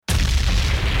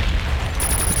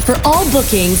For all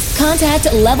bookings,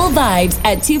 contact Level Vibes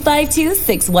at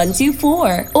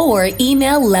 252-6124 or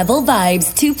email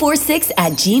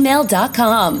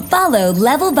levelvibes246@gmail.com. Follow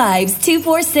Level Vibes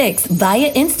 246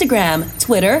 via Instagram,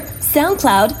 Twitter,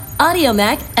 SoundCloud,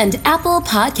 AudioMac, and Apple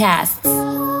Podcasts.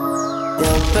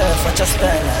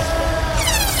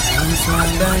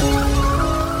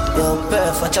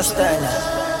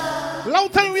 Long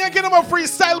time we ain't getting a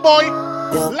freestyle, boy.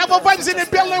 Level Vibes in the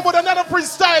building with another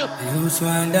freestyle.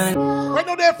 Right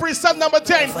now they're freestyle number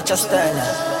 10.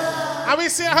 And we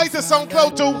see how to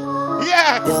SoundCloud too.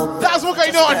 Yeah, that's what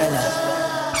going on.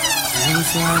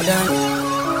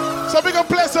 So we can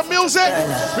play some music.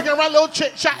 We can run a little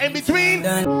chit chat in between.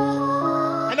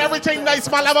 And everything nice,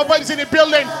 my Level Vibes in the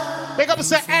building. Big up to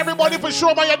say everybody for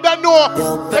sure, man. You don't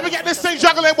know. Let me get this thing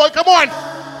juggling, boy. Come on.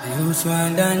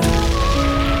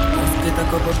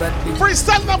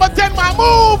 Freestyle number 10, man.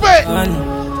 Move it.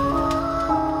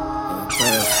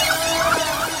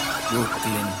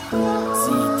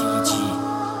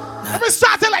 Let me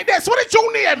start it like this. What did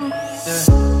you name?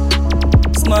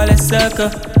 Smallest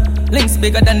circle. Links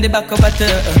bigger than the back of a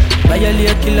turtle.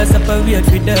 Violate killers separate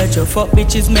with dirt. Your fuck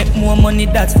bitches make more money,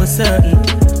 that's for certain.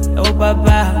 Oh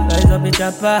papa, rise up the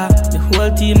chopper. The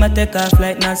whole team I take off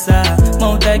like NASA.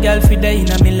 Mount a girl fi day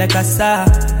in a me like a saw.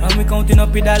 And we counting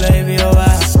up with dollar every hour.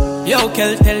 Yo,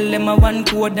 Kel, tell them a one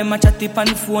code. Them a chatty pan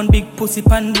phone, big pussy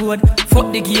pan board.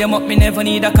 Fuck the game up, me never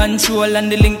need a control.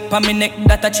 And the link pa me neck,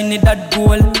 that a chinny that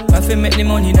goal. I fi make the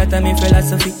money, that a me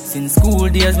philosophy. Since school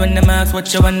days when them ask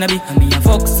what you wanna be. And me a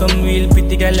fuck some real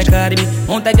pretty girl like Cardi B.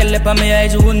 Mount a girl up on my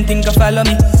eyes, you wouldn't think of follow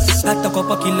me. I talk up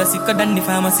a killer sicker than the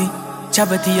pharmacy.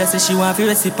 Chavity, I say she want fi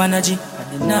recipe energy. At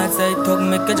the north side talk,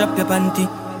 make you drop your panty.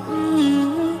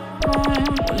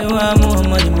 Only want more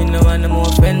money, me no want no more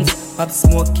friends. Pop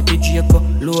smoke, keep it Draco.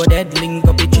 Loaded, link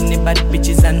up it in the bad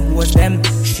bitches and host them.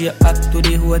 Straight back to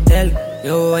the hotel.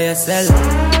 Yo, why you sell?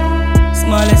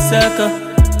 Smallest circle.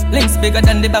 Links bigger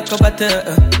than the back of a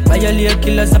turtle. Violate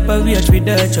killers separate with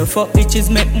dirt. Your fuck bitches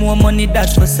make more money,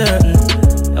 that's for certain.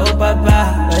 Oh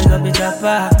papa, rise up the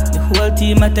chopper. The whole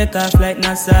team I take off like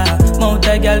NASA. Mount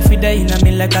a girl fi day in a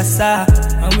me like a saw.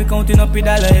 And we counting up with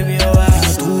dollar every hour.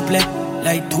 Two play,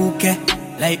 like 2K,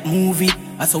 like movie.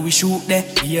 That's how we shoot there.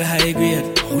 We a high grade,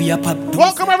 we a pop.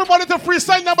 Welcome everybody to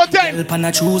freestyle number 10. Help and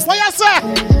I choose. What you say?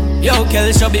 Yo,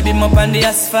 Kel, show baby up on the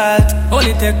asphalt.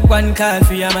 Only take one call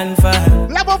for your man fall.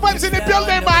 Level Vibes in the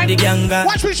building, man. The ganga.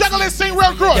 Watch me juggle this thing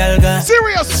real good.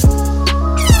 Serious.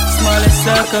 Smallest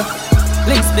circle.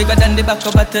 Links bigger than the back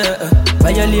of a turtle.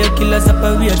 Violate killers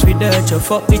separate with dirt. Your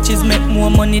fuck bitches make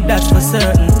more money, that's for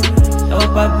certain. Oh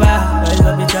papa, I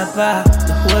love the chopper.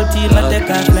 The whole team I take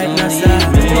off like NASA.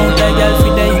 Mount a girl fi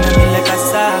day in a me like a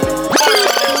saw.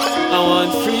 I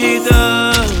want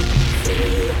freedom.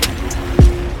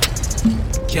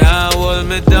 Can't hold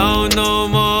me down no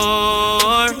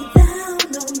more.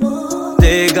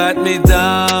 They got me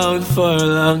down for a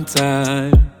long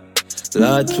time.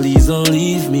 Lord, please don't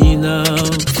leave me now.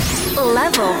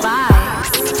 Level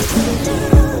Vibes.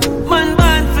 Man,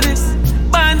 born for this,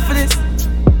 born for this.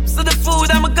 So the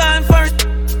food I'm gone for it.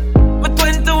 My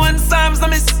 21 Psalms I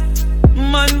miss.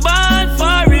 Man, born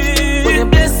for it. When you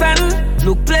bless and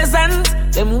look pleasant,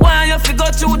 them why you fi go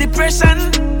through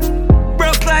depression.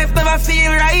 Broke life never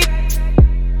feel right.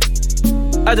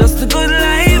 I just a good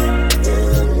life.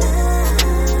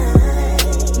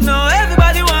 No,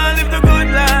 everybody wanna live the good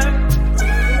life.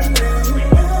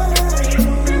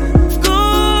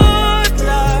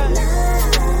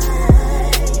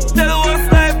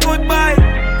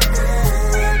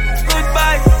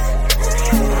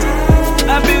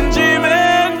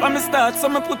 So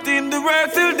me put in the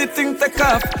work till the thing take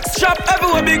off. Shop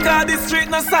everywhere because the street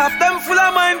no soft. Them full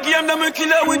of mind game, them will kill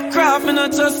you with craft. Me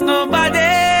not trust nobody.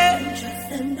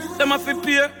 Them have to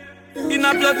pay. In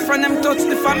a blood from them touch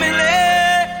the family.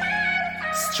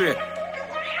 Straight.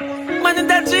 Man in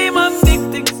that dream of big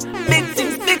things.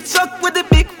 Big truck with the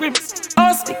big rims.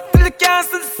 All stick till the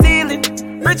castle ceiling.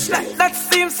 Rich like that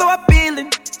seems so appealing.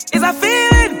 It's a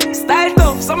feeling. Style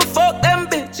tough, so me fuck them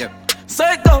bitch. Yep. So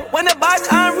it go when the bad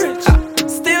and rich.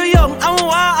 Still young, I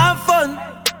want have fun.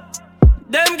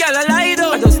 Them gal a lie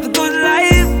down, just a good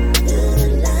life.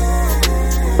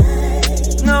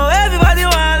 No, everybody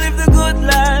wanna live the good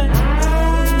life.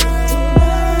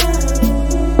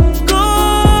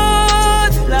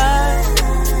 Good life.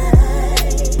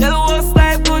 Tell us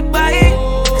like goodbye.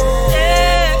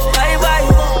 Yeah, bye bye.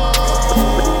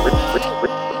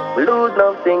 We lose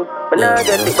nothing, but now I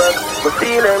get it back. We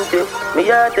feel empty, me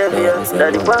heart heavy.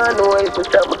 Daddy want know if we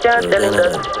stop, we can't tell him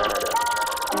that.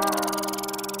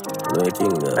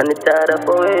 And it's hard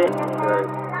for it.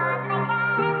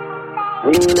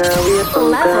 We now wait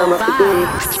from calm off the gate.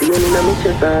 Pain in my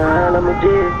chest and all of my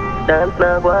J's. Dance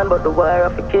now go on, but the war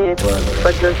off the keep. If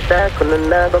I just start, couldn't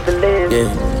not go believe. Yeah,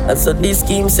 that's what this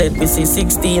scheme said. We see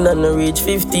 16 and no reach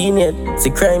 15 yet.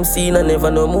 See crime scene and never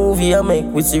no movie I make.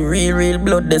 We see real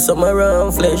blood, there's some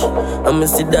around flesh. And me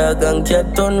see dog and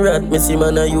cat turn rat. Me see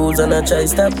man I use and I try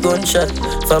stop gunshot.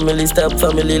 Family stop,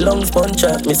 family lungs punch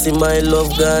out. Me see my love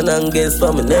gone and guess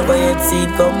what? Me never yet see it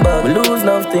come back. We lose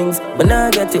now things, but now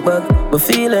I get it back. Me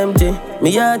feel empty,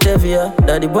 me heart heavier.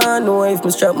 Daddy want know if me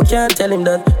strap, me can't tell him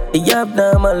that. The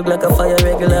abnormal like a fire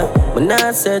regular. But now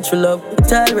I search for love,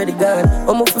 it's already gone.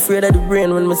 I'm off afraid of the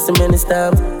brain when me see many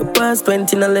storms. The past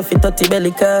 20 and left it 30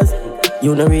 belly cars.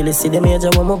 You don't really see the major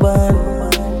when I'm born.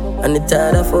 And it's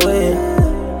hard of a way.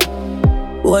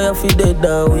 Why I feel dead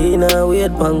now, we now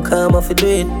wait. Pan calm off do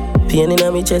it. Pain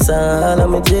in my chest and all of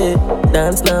my J.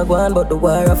 Dance now go on, but the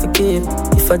wire off a keep.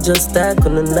 If I just start,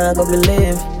 couldn't not go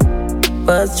believe.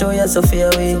 Past show you so fear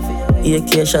away.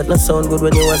 AK shot not sound good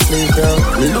when you asleep down.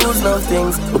 Me lose now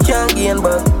things, me can't gain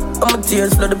back. And my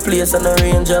tears flood the place and the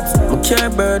rain drops. Me carry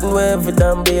burden where every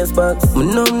damn base box. Me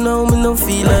numb now, me no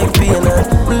feel like pain.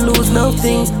 Me lose now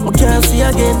things, me can't see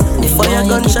again. Me fire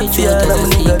gunshot feel and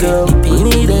me nigga down. Me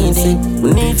need anything,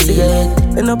 me need cigarette.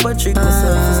 And up a trick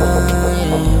myself.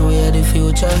 Yeah, we are the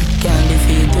future, can't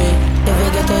defeat it. If we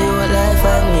get to your life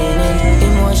and meaning,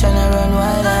 emotion I run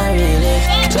wild and really.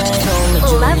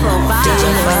 Level Vibes.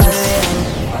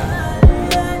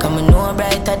 Come on, know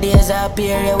brighter days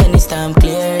appear when it's time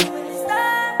clear.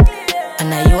 And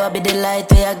now you will be the light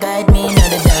where you guide me in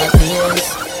the dark days.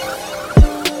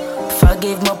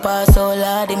 Forgive my past, oh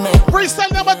Lord, it make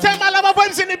Freestyle number 10, my Level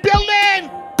Vibes in the building.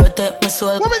 protect my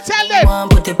soul. What we tell them? One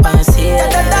put it on seal.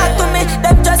 They talk to me,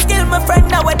 them just kill my friend.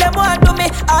 Now what them want to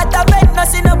me? Out of bed, no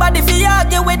see nobody fi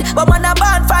argue with. But man a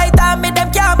band fighter, me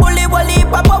them can't bully. Wally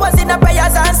papa was in the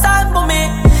prayers and song for me.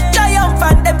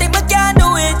 Triumphant, them think me can't do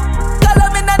it. Call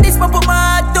them in this, but put my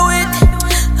heart to it.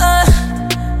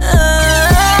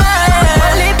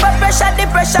 Wally for pressure,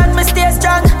 depression, me stay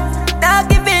strong. Now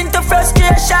give in to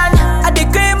frustration. At the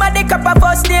cream of the cup of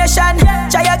first nation.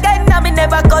 Try again, now me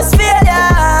never cause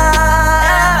failure.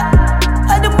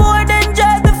 And the more than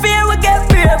just the fear, we get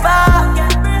braver.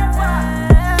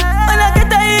 When I get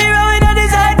a hero, we don't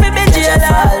decide to be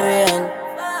jailer.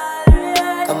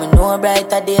 Come and know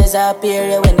brighter days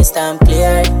appear when it's time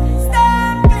clear.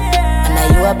 And now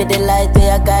you will be the light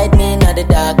where you guide me in the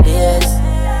dark days.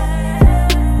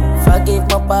 Forgive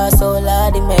my past, oh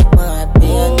Lord, it make my heart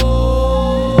pain.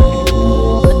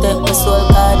 Protect my soul,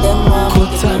 cause them want me.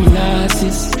 Cut time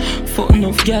losses, fuck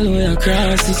enough gal where I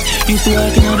crosses. Used to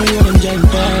walk in on the road and drive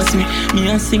past me. Me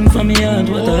and sing from me heart,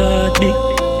 what a heartbeat.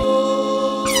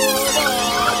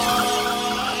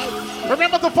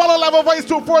 Remember to follow Level Voice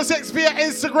 246 via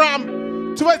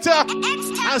Instagram, Twitter,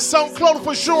 and SoundCloud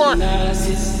for sure.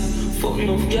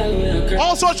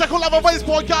 Also check out Level Voice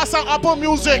podcast on Apple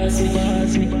Music.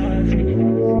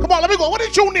 Come on, let me go. What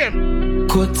is your name?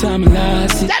 Cut time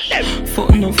losses, fuck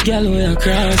enough gal where I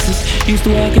crosses. Used to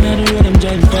walk in on the road and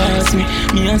drive past me.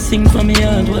 Me and sing from me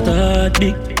heart, what a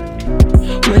heartbeat.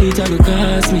 Where it all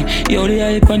cost me. Yo, the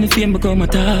hype and the fame become a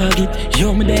target.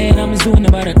 Yo, me there and I'm zone,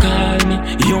 nobody call me.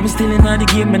 Yo, me still in the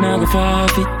game, and I go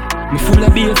forfeit. Me full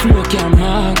of beer flow, can't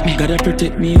mark me. Gotta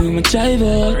protect me with my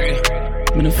driver.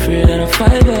 I'm afraid that I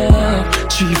fight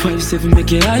up. 357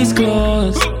 make your eyes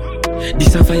close.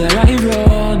 This a fire I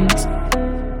runs.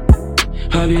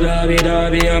 Hobby,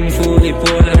 I'm fully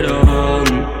pulled down.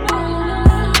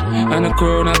 And a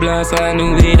corona blast, I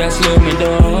knew it that slow me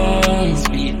down.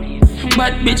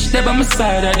 Bad bitch, step on my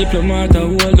side, a diplomat, I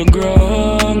hold the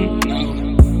ground.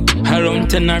 Around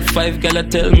 10 or 5, girl, I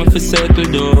tell me for circle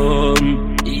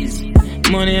down.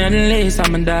 Money and lace,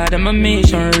 I'm a dad, I'm a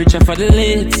mission, reach out for the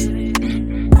lids.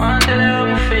 Want to tell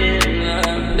me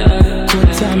feeling cut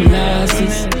time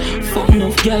losses, fuck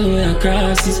enough gal where I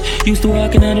crosses. Used to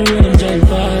walk in on the road and drive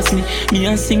past me. Me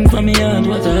and sing from me heart,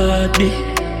 what a heartbeat.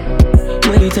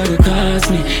 Where it all cost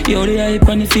me. Yo, the hype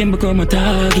and the fame become a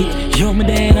target. Yo, me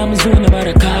there and I'm zone,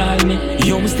 nobody call me.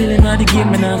 Yo, me still in the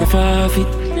game, and I go forfeit.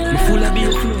 Me full of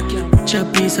beer flow.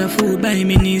 Chop piece of food, buy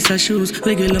me knees and shoes.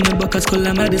 Regular me buckets,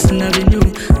 color Madison Avenue.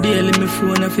 Daily me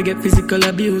phone, I forget physical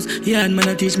abuse. Yeah, man,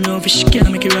 I teach me how fish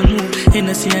can't make it wrong move.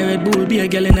 Hennessy and Red Bull, be a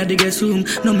girl in the guest room.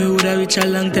 No, me woulda reach a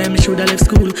long time, me shoulda left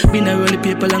school. Been a roll the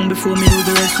paper long before me use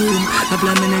the restroom. I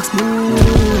plan my next move.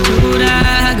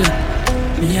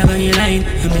 Me have a line, a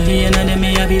million of them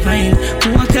me have be fine.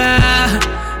 Walker,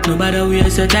 nobody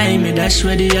waste your time. Me dash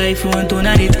with the iPhone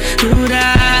tonight. Do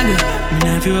that, me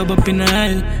not feel up in the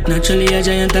aisle. Naturally a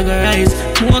giant I go rise.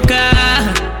 Walker,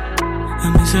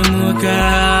 I'm a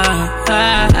smoker.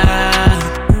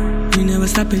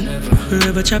 stopping,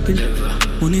 forever chopping.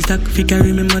 Money stack, fi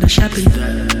carry me mother shopping.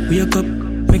 Wake up,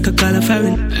 make a call a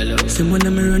foreign. Same when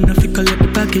I'm run off, fi collect the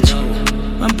package.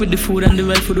 Man put the food and the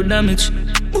right for the damage.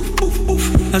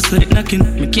 I saw it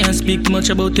knocking. Me can't speak much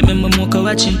about it, remember Mocha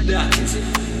watching.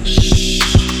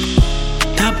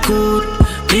 Top good,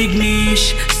 big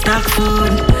niche, stock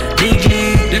food, big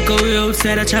league. Look how we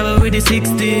outside, I travel with the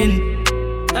 16.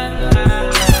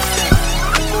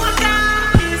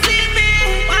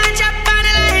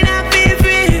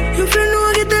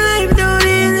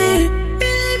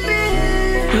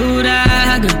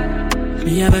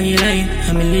 Me have a line,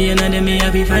 a million of them me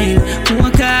have a file.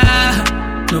 Mocha,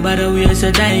 nobody waste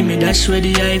a time. Me dash where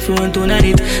the iPhone to not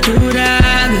it. Do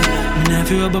that. Me not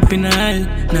feel up in the aisle.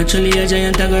 Naturally a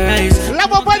giant I go rise.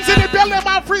 Level ones in the building,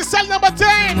 man. Freestyle number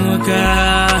 10.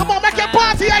 Mocha. Come on, make a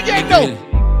party again, though.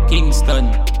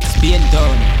 Kingston, Spain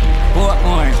Town,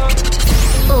 Portmore.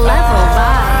 Level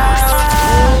vibes.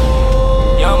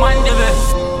 Yo, man, the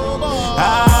best.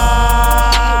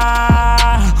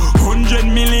 100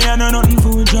 million and nothing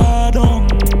for draw down.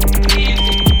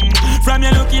 From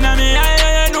you looking at me,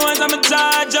 I know I'm a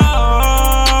charge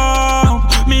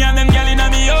up. Me and them gal in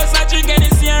me house, I drink any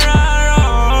Sierra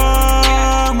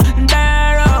rum.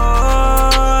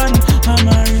 Darren, I'm a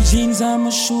jeans, I'm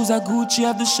a shoes, I Gucci,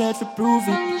 have the shirt for prove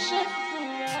it.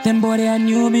 Them boy they a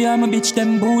newbie, I'm a bitch,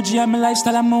 them bougie, I'm a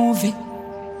lifestyle, a movie.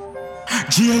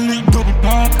 GLE double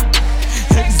park,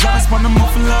 exhaust on the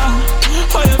muffler.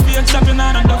 How you feel chopping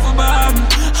on a duffel bag?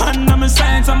 And I'm a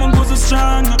science, I'm a go so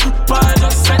strong. But I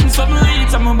just send some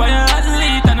leads, I'm a buy a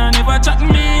athlete. And I never chat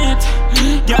meat.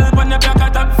 Girl on the block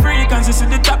at top frequency, see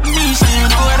the top me, so you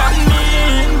know what that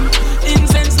mean.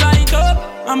 Incense light up,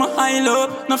 I'm a high low,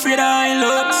 no afraid of high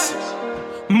looks.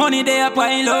 Money they a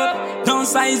pile up, don't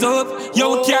size up,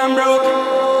 yo can't broke.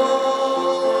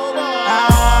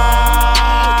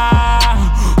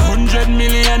 100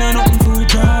 million and nothing for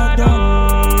drop down.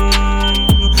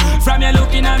 From you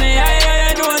looking at me,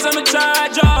 I know I'm a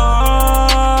charge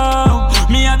up.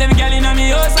 Me and them gal in me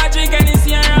house, I drink any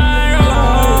Sierra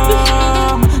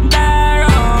rum.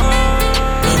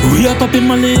 We a pop in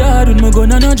my yard with my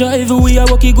gun and a drive. We a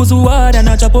walkie go so hard and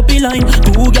a chop up the line.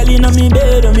 Two gal in me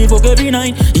bed and me fuck every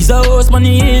night. He's a house man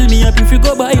he hill, me happy if you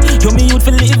go by. Yo me youth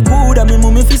fi live good and me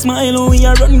mommy fi smile. We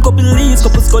a run couple leaves,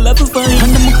 couple scholar fi find.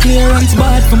 And I'm a clearance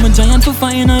bad from a giant to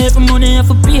find. I have money I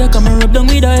fi pay, come and rub down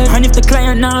with her. And if the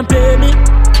client not pay me,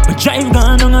 my drive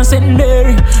gone on a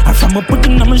secondary. And from a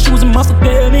putting on my shoes, I'm off to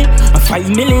pay me. A 5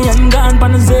 million gone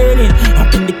pan a zilly.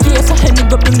 Up in the case, I had to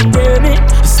go bring them gravy.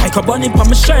 Psycho bunny on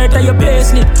my shirt, I your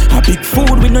payslip. A big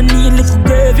food with no need little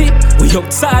gravy. We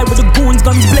outside with the goons,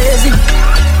 guns blazing.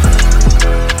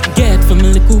 Get from a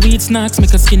little weed snacks,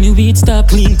 make a skinny weed stop.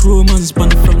 Clean crew, man,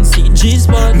 spun from CG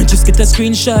spot. Me just get a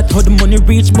screenshot, how the money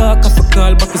reach back. I for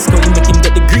call back his skull, make him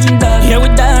get the green dot. Here we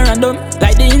die random,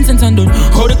 like the incense and done.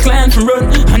 How the client from run,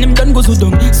 and him done goes who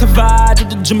done. Survive to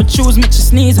the gym, I choose, make you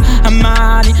sneeze. I'm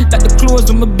money, that the clothes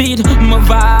on my beat. My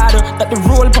vital, that the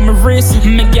roll on my wrist.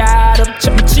 Me got up,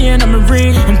 check my chain on my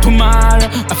ring. And tomorrow,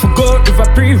 I forgot if I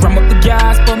pre ram up the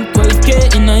gas pump,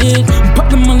 12K in a hit.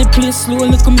 Pop the money, play slow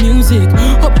like a music.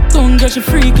 Up tongue, girl, she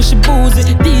free, cause she boozy.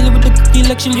 Deal with the cookie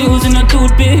like she losing a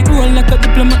toothpick. Roll like a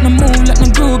diplomat, no move like no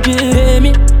groupie. Pay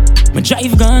me. My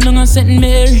drive gone on a St.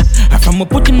 Mary. I from a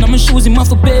putting on my shoes, him off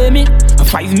to pay me. A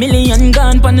 5 million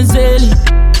gone pan the zelly.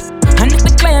 And if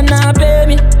the client not pay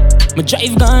me, my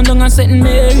drive gone on a St.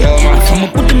 Mary. I from a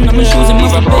putting on my shoes, him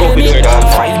off to pay me. A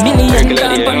 5 million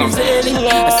gone pan the zelly. I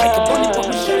like a bunny on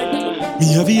my shirt. Me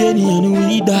have any and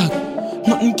we dog.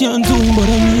 Nothing can do but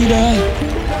I need that.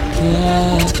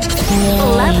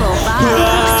 Level vibes.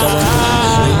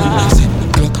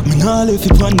 Me nah left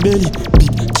it on belly.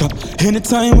 Big chop,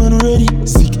 anytime when I'm ready.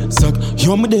 Sick, suck,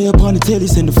 you're my day upon the telly.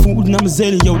 Send the food and I'm a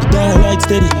zelly, yo, the dial like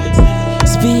steady.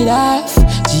 Speed off,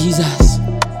 Jesus.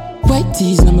 White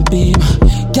tees and I'm a beam.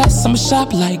 Gas, I'm a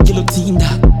shop like guillotine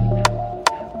dog.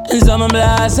 And I'm a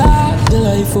blast out. The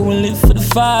life I will live for the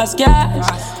fast cash.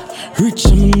 Rich,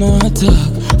 I'm not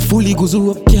talk. Fully goes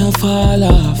up, can't fall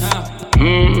off.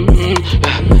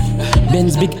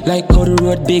 Benz big like how the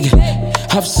road big.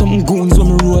 Have some goons when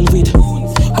me roll with.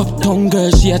 Uptown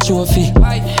girl, she a trophy.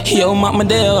 Yo, mama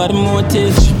there are the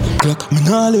motive. Clock, me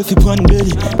nah left it on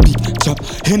belly. Big chop,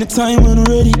 anytime when I'm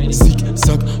ready. Sick,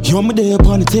 suck, yo, me there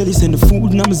upon the telly. Send the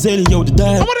food and I'm a zelly, yo, the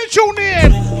dial. I wanna tune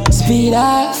in. Speed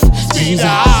off, Jesus.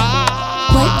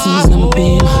 White tees and I'm a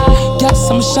beam. Gas,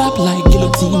 I'm a shop like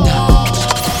guillotine dog.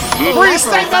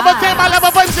 Freestyle number 10, my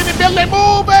level ones in the building,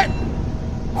 move it.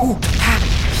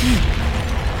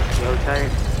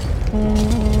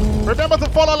 Remember to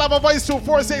follow Lava Voice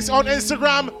 246 on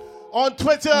Instagram. on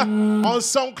Twitter, on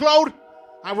SoundCloud.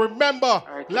 And remember,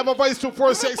 Level Voice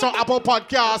 246 on Apple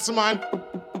Podcasts, man.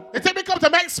 It take me come to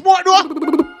make sport, though.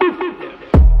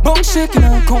 Bone shaking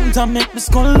and count and make the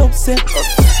skull upset.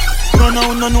 No,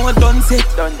 I done set.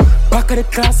 Back of the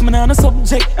class, man, on a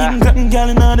subject. England girl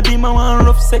in the beam, I want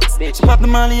rough sex. She pop the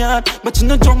molly hard, but she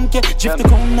no drunk yet. Drift the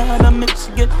cone hard and make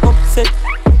she get upset.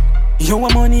 Yo,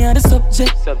 I'm money on the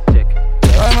subject. Yo,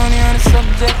 I'm money on the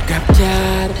subject. Grab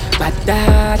card, bad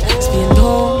dad, spin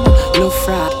home, low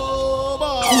fraud.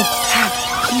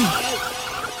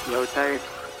 Yo, tired.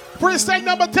 Freestyle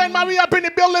number 10, man, we up in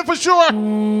the building for sure.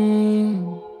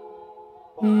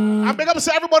 And big up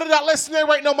to everybody that listening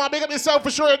right now, man. Big up yourself for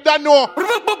sure. You don't know.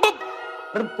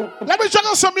 Let me check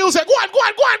out some music. Go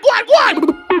on.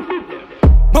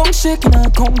 Bone shaking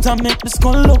and count and make the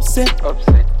skull upset.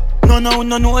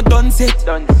 No, I done set.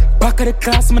 Back of the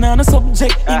class, man, on a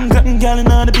subject. England girl in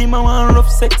the beam, I want rough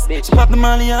sex. She pop the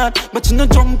molly hard, but she no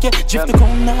drunk yet. Drift the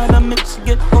cone hard and make she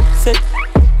get upset.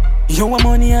 Yo, I'm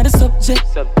money on the subject.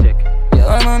 Yo,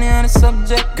 I'm money on the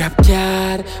subject. Grab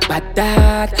card, bad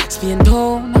dad, spin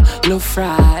down, low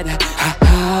fraud.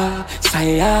 Ha,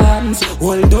 science,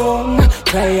 hold on,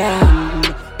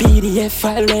 client. PDF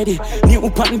file ready. New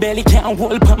pan belly, can't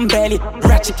hold pan belly.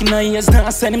 Ratchet in my ears, now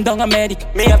send him down a medic.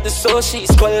 Me have the soul,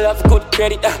 she's skull of good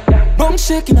credit. Bone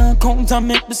shaking and count and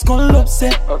make the skull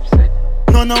upset.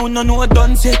 No, I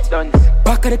done set.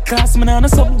 Back of the class, man, on a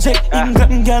subject.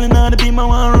 England girl in the beam, I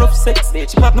want rough sex.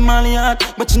 She pop the molly hard,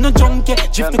 but she no drunk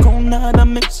yet. Drift the cone hard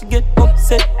and make she get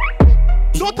upset.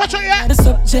 Don't touch it yet. The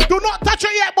subject. Do not touch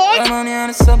it yet, boy. I'm money on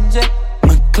the subject.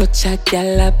 My clutch a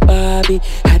gal a Barbie.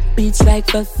 Hot beats like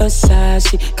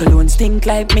Versace. Cologne stink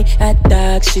like me at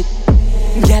dog shit.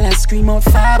 Gal I scream out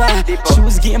father.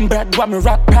 Shoes game Brad, what me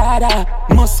rock Prada.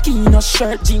 Moschino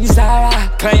shirt, jeans Zara.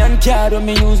 Client card when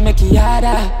me use make it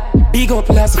harder. Big up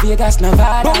Las Vegas,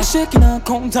 Nevada. Bone shaking and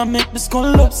count and make the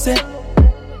skull upset.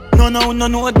 No,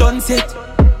 I done set.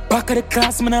 Back of the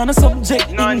class, man, on a subject.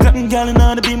 England girl in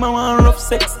the beam, I want rough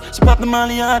sex. She pop the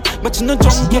molly hard, but she no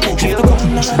drunk yet. Drift the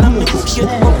cone hard and make she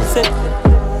get upset.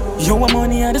 Yo, I'm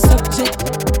money on the subject.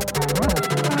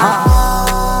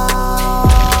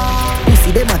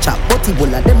 Them a chop,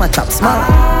 Bola, them a chop smart.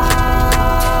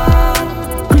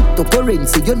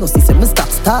 Cryptocurrency, you know, see me stop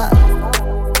start.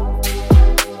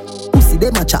 Pussy,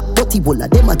 them a chop, Bola,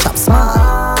 them a chop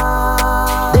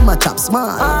smart. Them a chop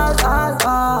smart.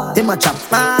 Them a chop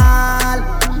smart.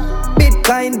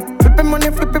 Bitcoin,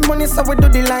 flipping money, so we do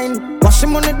the line.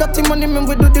 Washing money, dirty money, man,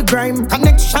 we do the grime.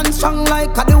 Connection strong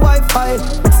like the Wi-Fi.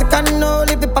 Mexican, no,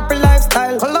 live the poppy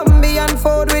lifestyle. Colombian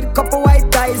food with couple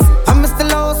white guys. I'm still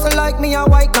hustle like me a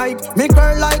white knight. Me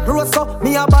girl like Rosa,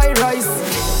 me a buy rice.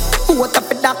 What up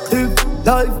with that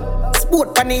life?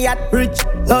 Sport on the yacht, rich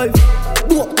life.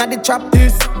 Walk on the trap,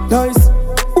 this nice.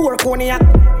 Work on the yacht.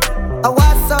 I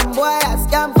want some boy a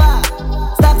scamper.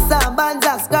 Stop some bands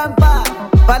a scamper.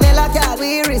 Vanilla cat,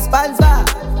 we responsible.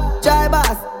 Try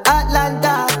boss,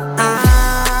 Atlanta.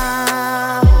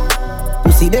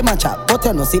 You see them a chop, but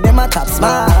you no see them a chop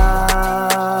smart.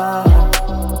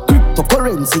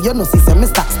 Cryptocurrency, you no see me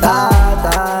start.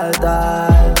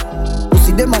 You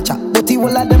see them a chop, but you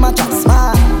all of them a chop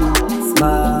smart.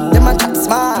 Them a chop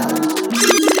smart.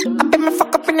 I bet me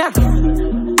fuck up in ya.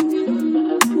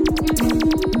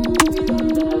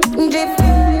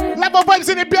 Level Vibes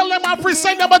in the building, my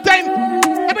freestyle number 10.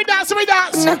 Every dance.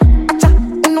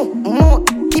 No more,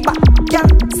 keep up,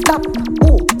 can't stop.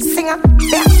 Oh, singer,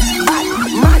 yeah, bad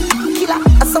man, killer.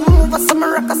 Some move, some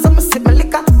rock, some sip my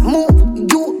liquor. Move,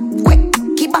 you quick,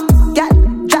 keep up, girl,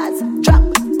 jazz, drop,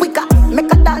 quicker.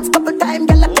 Make a dance couple times,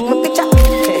 girl, I take my picture. I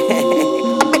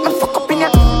bet me fuck up in ya.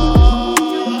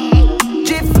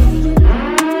 Jiff.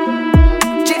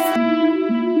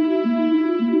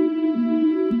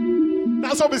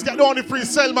 That's how we get on the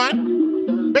freestyle, man.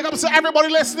 Big up to everybody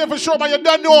listening for sure, man. You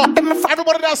don't know.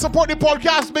 Everybody that support the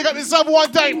podcast, big up yourself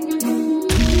one time.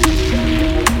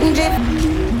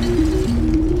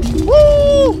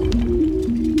 Woo!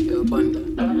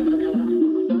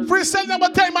 Freestyle number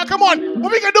 10, man. Come on.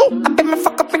 What we gonna do? I bet me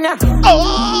fuck up in ya.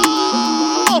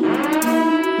 Oh!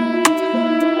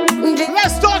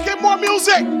 Let's talk in more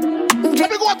music. Let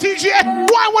me go on TGA.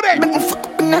 Go on with it.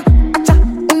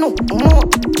 No more,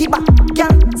 keep up,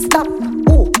 can't stop.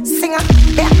 Oh, singer,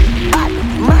 yeah, bad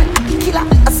man, killer.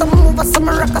 Some move, some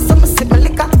rock, some sip my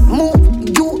liquor. Move,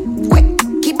 you quick,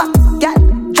 keep up, girl,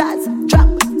 jazz, drop,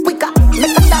 quicker.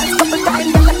 Make a dance couple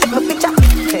times, girl, I take my picture.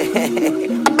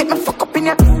 I bet me fuck up in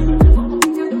ya.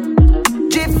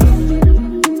 Jiff.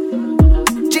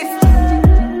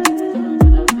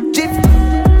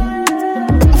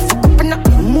 Fuck up in ya.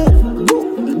 Move,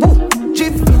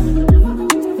 jiff.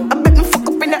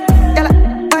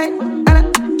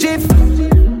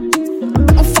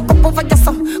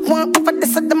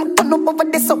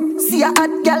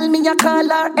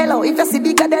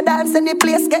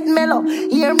 mellow.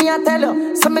 Hear me, I tell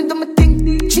you. Some do me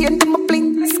thing, chain do me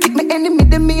bling. Skip me enemy,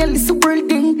 them me a listen world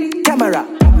ding. Camera,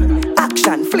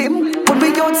 action, film. When we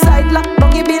outside, lock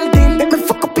down your building. Let me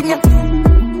fuck up in your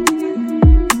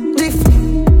Jiff.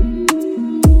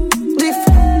 Jiff.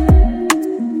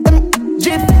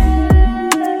 Jiff.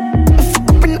 Fuck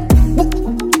up in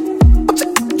what's it?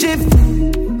 Jiff.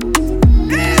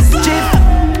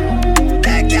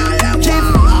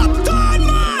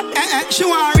 She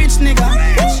want a rich nigga,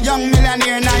 young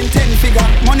millionaire, 9-10 figure.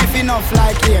 Money fi enough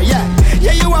like here, yeah.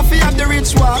 Yeah, you have to have the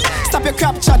rich walk. Stop your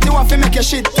crap chat, you have to make your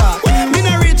shit talk. Me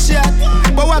no rich yet,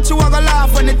 but what you wanna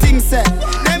laugh when the thing set.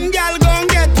 Them gal gon'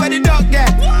 get where the dog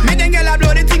get. Me them gal a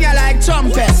blow the thing I like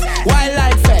trumpets.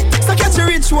 Wildlife effect, so catch a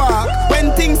rich walk.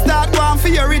 When things start going for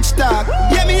your rich talk.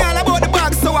 Yeah, me all about the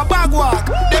bag, so I bag walk.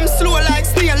 Them slow like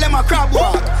snail, them a crab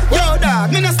walk. Yo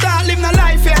dog, me no start live no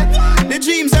life yet. The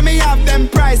dreams that me have, them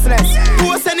priceless.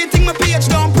 Post anything my page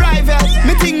down private.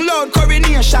 Me think loud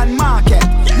coronation market.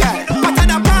 Yeah, but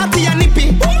at the party a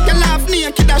nippy. You laugh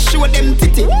naked a show them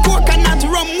titty. Coconut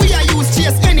rum we a use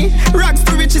chase any. Rags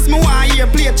to riches me want hear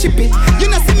play chippy.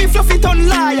 You know see me fluffy ton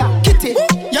liar kitty.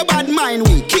 Your bad mind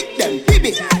we kick them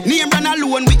baby. Name run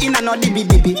alone we in a no dibby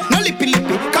dibby. No lippy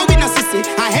lippy, cause we no sissy.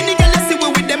 And any girl I see we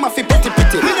with them a fi pretty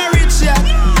pretty. Me no rich yet,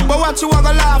 but what you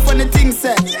wanna laugh when the thing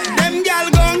set. Them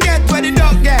gal gon' get where the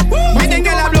dog get. Me them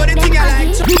gal a blow the thing I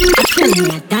like.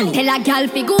 Tell a gal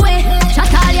fi go away.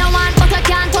 Shut all you want, but you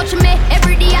can't touch me.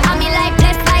 Every day I me like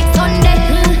blessed like Sunday.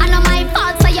 I know my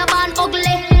fault, so you born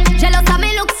ugly. Jealous of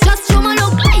me looks, just you me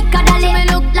look like a dolly. Me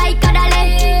look like a dolly.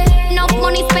 Enough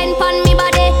money spent on me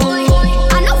body.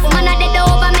 Enough man a dead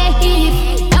over me.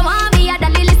 If you want me a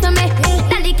dolly, listen me.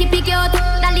 Dolly keep it cute,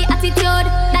 dolly attitude.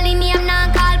 Dolly name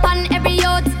now call pon every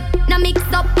youth. No mix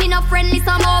up, me no friendly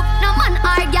some up. No man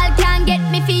or girl can get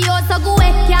me for you, so go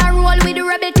away. Can't roll with the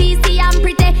rebel TC and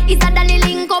pretty. It's a dolly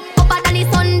link up a dolly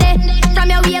Sunday. From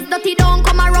your waist dirty don't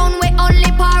come around with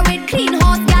only par with clean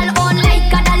house girl on like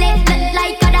a dolly,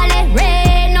 like a dolly.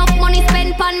 Rain enough money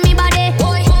spent on me body.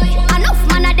 Enough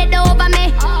man a dead over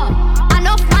me.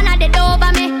 Enough man a dead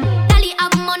over me. Dolly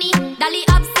have money, dolly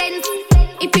have sense.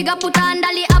 If you go put on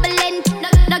dolly have length.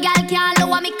 No girl can't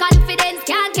lower me confidence.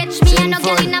 Can't catch me and no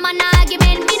girl in a man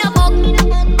argument. Me no bug,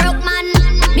 broke man.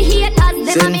 Me haters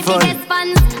them a me biggest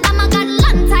fans. I'm a god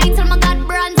long title, my god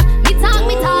brands. Me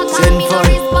talk, and me no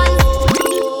response.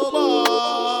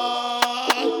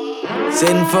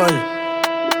 Sinful.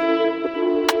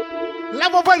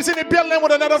 Level vibes in the building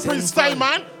with another freestyle,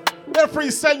 man. They're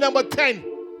freestyle number 10.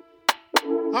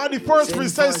 And the first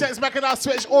freestyle set is making our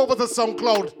switch over to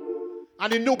SoundCloud.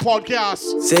 And the new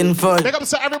podcast. Sinful. Big up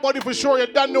to everybody for sure. You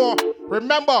don't know.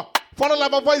 Remember, follow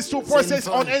Level Voice 246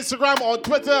 on Instagram, on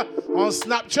Twitter, on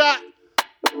Snapchat,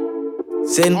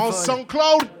 Sinful. on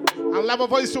SoundCloud, and Level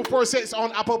Voice 246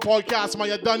 on Apple Podcasts, man.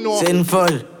 You don't know.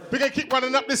 Sinful. We can keep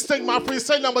running up this thing, man.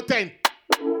 Freestyle number 10.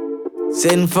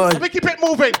 Sinful. Let me keep it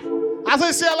moving. As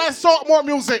I say, let's talk more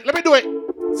music. Let me do it.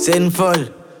 Sinful.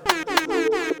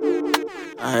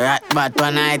 Alright, but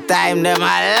when I time them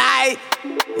I lie.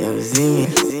 You see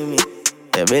me,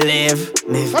 you believe.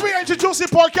 Never. Let me introduce the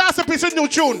podcast a piece of new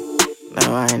tune.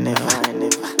 No, I never.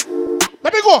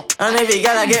 Let me go. And if you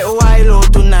gotta get wild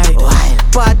out tonight,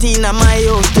 party in my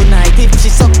house tonight. If she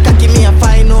suck cocky, me a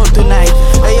find out tonight.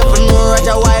 I up and know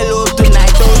Roger wild out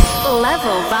tonight.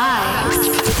 Level vibes.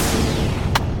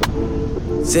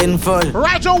 Sinful.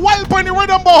 Roger Wild on the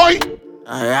rhythm, boy.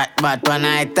 Alright, but when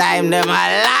I time them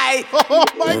I lie. Oh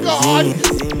my God.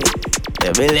 See me,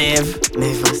 you believe.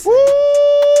 Never.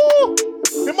 Woo!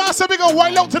 The master big go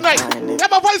wild out tonight.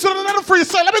 Let my voice with another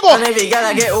freestyle. Let me go. And if you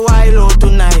gotta get wild out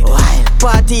tonight,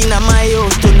 party in my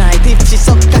house tonight. If she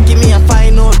suck cocky, me a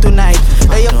find out tonight.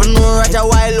 I up and know Roger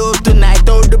wild out tonight.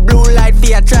 Out the blue light,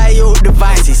 fear try out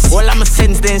devices. All I'm a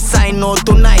sense then sign out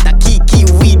tonight. A key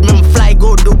weed, me fly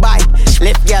go Dubai.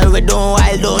 Left girl we don't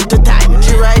wild out to time.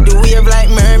 She ride the wave like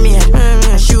mermaid.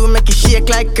 She will make it shake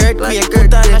like earthquake.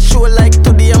 Put on a show like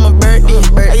today I'm a birthday.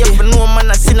 I up and know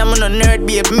man I sin I'm a nerd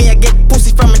babe. Me I get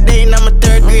pussy from a day in I'm a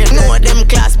third grade. Know them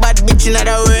class bad bitch in the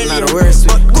world. Not the worst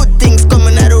way. But good things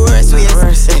coming out the worst ways.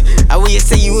 I will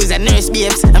say you was a nurse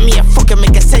babes. And me a fucker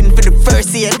make a send for the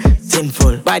first year.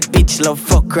 Sinful. Bad bitch love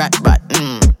fuck rat bat.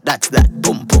 That's that.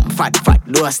 Boom boom fat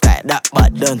low style that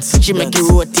bad dance. She make you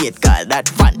rotate call that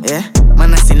fun. Yeah.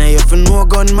 Man I seen her you for no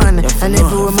gun man. And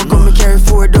everywhere me come me carry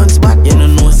 4 guns back. You know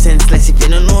no senseless if you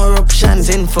don't know eruption.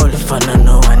 Sinful. If I don't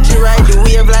know one. She ride the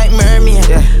wave like mermaid.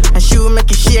 And she will make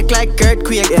it shake like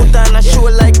earthquake. Put on a show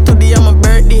like today I'm a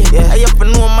birthday. I up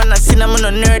and know man I seen I'm a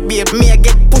nerd babe. Me I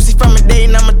get pussy from a day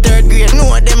in I'm a third grade.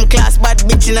 Know them class bad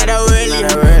bitch in the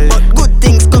world. But good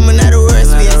things coming out the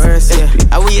worst ways.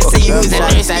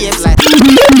 Yes.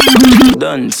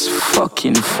 Dunce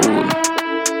fucking fool.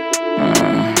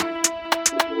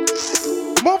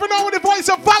 Moving on with the voice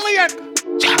of Valiant.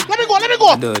 Let me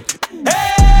go. Dude.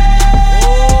 Hey.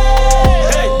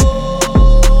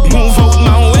 Move out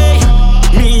my way.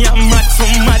 Me, I'm mad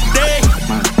from my day.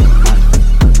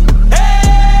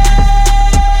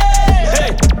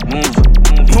 Hey.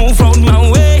 Move out my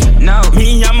way. Now.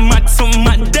 Me, I'm mad from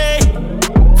my day.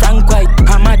 Frank White,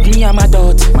 I'm mad, me, I'm a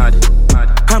dot. Mad.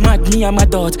 I'm mad, me, I'm a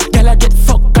dot. Girl, I get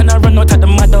fucked and I run out of the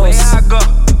mad house. Where I go?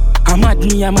 I'm mad,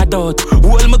 me, I'm a dot.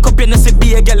 Hold my cup, you know, see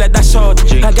be a girl at that short.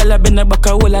 A girl I been a back a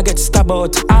hole, I get stabbed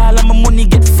out. All of my money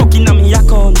get fucking on me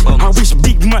account. I wish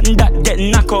big man that get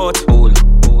knocked out.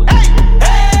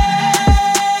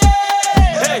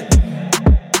 Hey.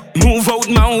 Move out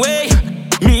my way.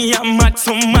 Me, I'm mad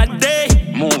from my day.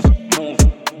 Move.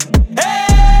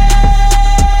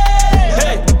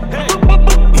 Hey.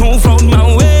 Move out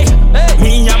my way.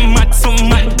 Me, I'm mad from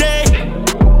my day.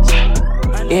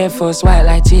 Air Force white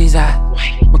like cheese.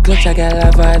 My clutch I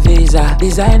got a visa.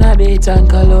 Designer beat and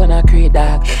cologne I create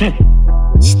that.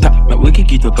 Stop, but we can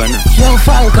get up on that. Yo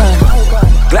Falcon,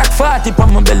 Glock 40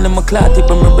 on my belly, my clout tip.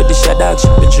 I'm ready to shut dog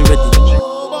shit, but you ready.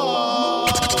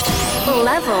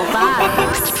 Level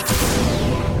vibes.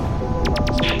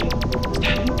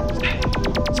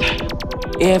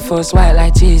 Air Force white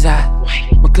like cheese.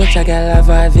 My clutch I got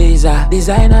a visa.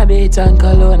 Designer beat and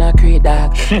cologne I create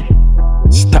that.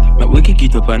 Stop, but we can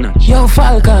get up on that. Yo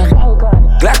Falcon,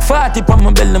 Glock 40 on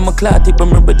my belly, my clout tip.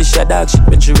 I'm ready to shut dog shit,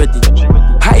 but you ready.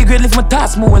 High grade lift my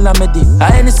task more while I'm ready.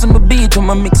 I ain't some beat when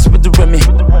I mix with the Remy.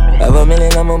 Have a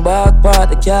million on my back part,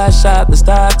 the cash out, the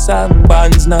stocks and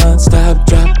bonds non-stop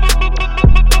drop.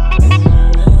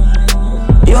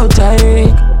 Yo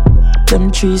Tyreek, them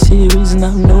 3 series and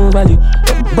have no value.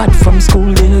 Bad from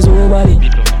school days, oh body.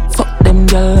 Fuck them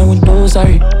gal and with no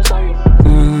sorry.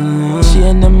 She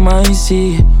and them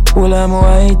icy, all of my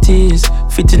white tees,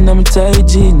 fitting them tight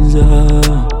jeans.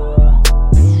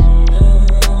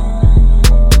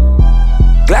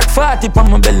 Glock 40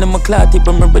 on my belly, my clout tip.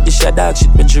 I'm ready to shut dog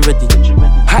shit, but you ready.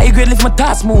 High grade lift my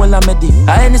task more while I'm ready.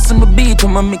 I ain't some beat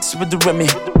when I mix with the Remy.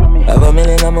 Have a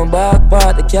million on my back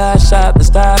part, the cash out, the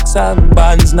stocks and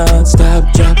bonds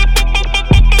non-stop drop.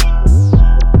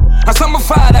 I saw my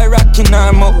father rocking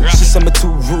her mouth. She said me too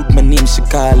rude, my name she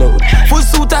call out. Full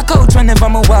suit a couch whenever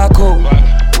me walk out.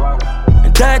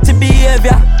 Dirty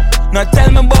behavior, not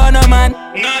tell me about no man.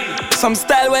 Some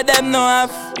style where them no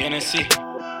have. You know see.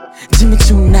 Jimmy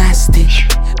too nasty.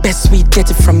 Best sweet get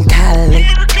it from Cali.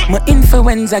 My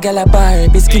influenza gal a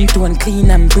Barbie. Skin tone clean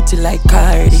and pretty like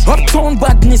Cardi. Uptown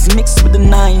badness mixed with the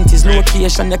 90s.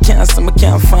 Location you can't see me,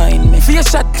 can't find me. Fear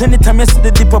shot anytime you see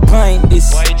the dip up behind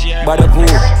this. Bada boo.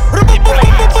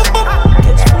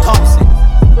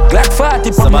 Glock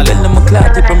 40 for my belly, my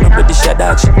clout tip. I'm ready to shut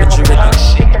dog shit, but you ready.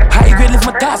 High grade lift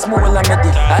my task more while I'm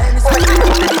ready.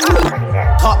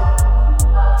 Top.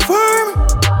 Firm.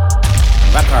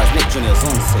 Records, Nick Jr.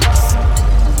 Zone 6.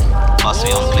 Must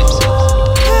be on clips.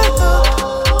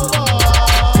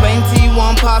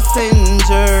 21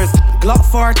 passengers, Glock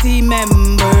 40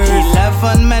 members,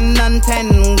 11 men and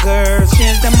 10 girls.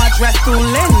 Change them address to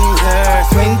lingers.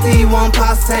 21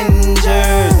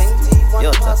 passengers.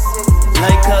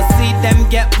 Like a see them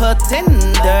get put in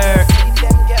dirt.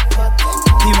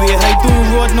 The way I do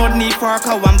road, no need for a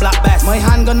cow and black best. My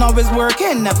handgun always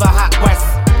working, never hot west.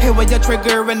 Hey, with your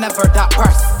trigger whenever that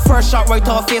burst. First shot right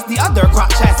off face, the other crack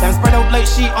chest. Them spread out like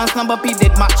sheet on slumber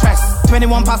beaded mattress.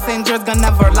 21 passengers gonna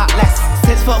never lot less.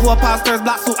 6 foot whole pastors,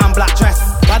 black suit and black dress.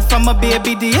 Bad from a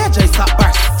baby, the edge I stop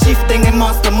burst. Chief thing in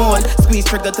monster mode. Squeeze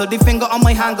trigger till the finger on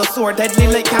my hand go sore. Deadly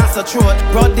like cancer throat.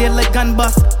 Broad day like gun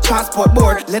bust. Transport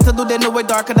board. Little do they know it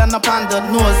darker than a panda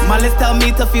nose. Malice tell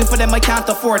me to feel for them I can't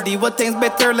afford. The what things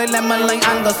better like lemon like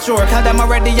anger shore. Tell them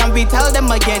already and we tell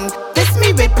them again. This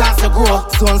me with plans to grow.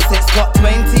 Zone 6 got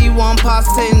 21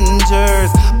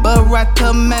 passengers,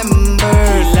 Beretta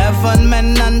members, 11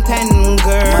 men and 10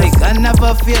 girls. My gun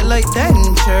never feel like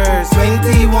dentures.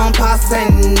 21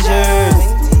 passengers.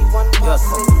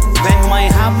 Then my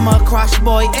hammer crash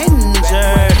boy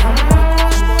injured.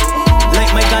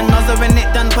 Like my gun nozzle when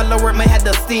it done follow work my head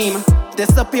of steam.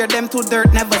 Disappear them to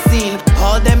dirt never seen.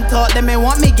 All them thought them may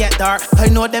want me get dark. I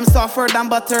know them softer than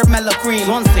butter mellow cream.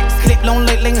 1-6 clip long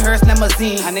like Linghurst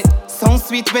limousine. And it sounds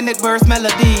sweet when it bursts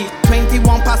melody.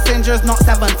 21 passengers, not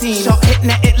 17. Shot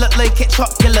hitting it look like it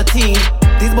shot guillotine.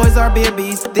 These boys are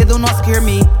babies, they do not scare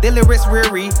me. They lyrics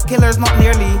weary, killers not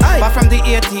nearly. But from the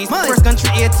 80s, first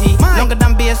country 80. Longer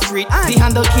than Bay Street, the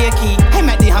handle cakey. I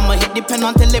met the hammer hit the pen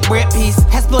until it break piece.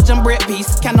 Explosion break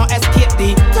piece, cannot escape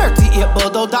the 38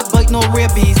 bulldog that bite no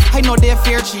rabies. I know they're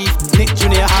fair chief, Nick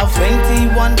Jr. have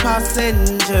 21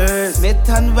 passengers, mid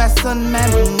and western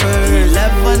members,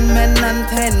 11 men and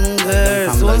 10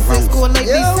 girls. So say school like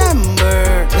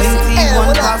December.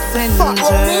 21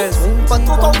 passengers,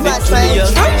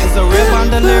 is a real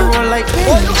bandolero like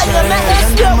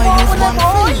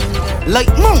like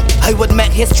monk, I would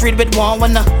make history with one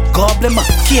when a goblin, a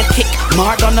cake kick,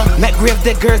 Mardonna, make grave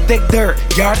diggers dig dirt,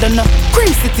 Yardana,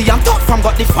 Green City, I'm taught from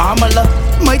got the formula.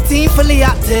 My team fully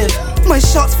active, my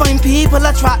shots find people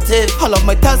attractive. All of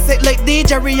my tells it like the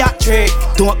geriatric.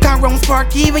 Don't come round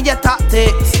Sparky with your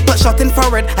tactics, but shot in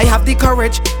forward, I have the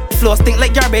courage. Flow stink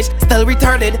like garbage, still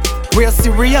retarded. Real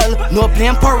cereal, no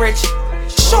plain porridge.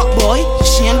 Shot boy,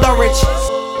 Shane Dorridge.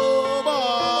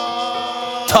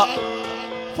 Top.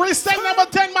 Freestyle number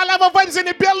 10, my level vibes in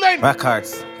the building.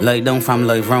 Records, lay down from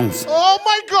live rounds. Oh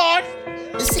my God.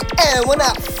 You see, when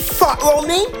I fuck on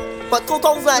me, but don't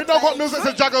You know what music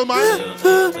to juggle, man.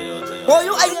 Well,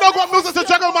 you know what music to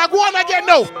juggle, man. Go on again,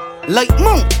 no. Like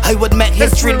monk, I would make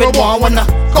history with one when a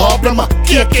goblin, a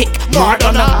cake kick,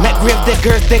 Mardonna, make grave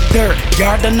diggers dig dirt,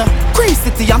 Yardana, Green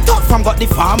City, I'm taught from got the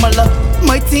formula.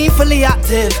 My team fully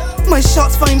active, my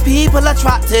shots find people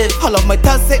attractive. All of my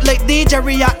tells it like the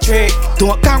geriatric.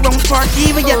 Don't come round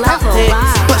Sparky with your tactics,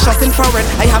 but shot in forward,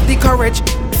 I have the courage.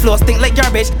 Flow stink like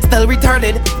garbage, still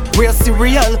retarded. Real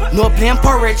cereal, no plain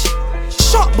porridge.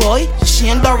 Shot boy,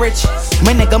 Shane Dorridge.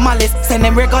 My nigga Malice, send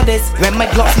them goddess. When my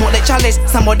Glock smoke like chalice,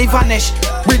 somebody vanish.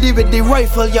 Ready with the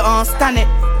rifle, you understand it.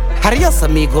 Adios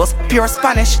amigos, pure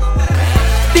Spanish.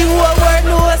 The whole world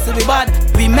knows to be bad.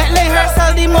 We met like her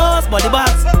sell the most body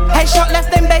bags. Headshot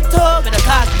left them back toe with a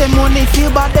cast. Them only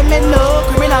feel bad, them ain't no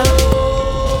criminal.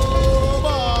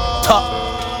 Top.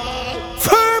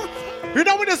 Firm. You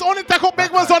know we just only take up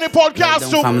big ones on the podcast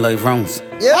too. From live rounds.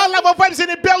 Yeah. All level vibes in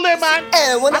the building, man.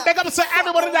 I beg up to say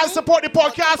everybody that support the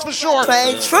podcast for sure.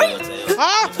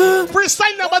 Huh?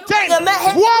 Freestyle number 10. Go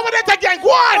on with it again. Go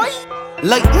on.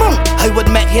 Like monk, I would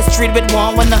make history with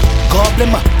one when a goblin,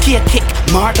 a cake kick,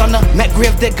 Mardonna, make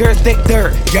grave diggers dig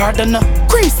dirt, Yardana,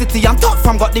 Green City, I'm taught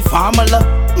from got the formula.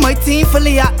 My team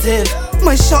fully active,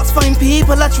 my shots find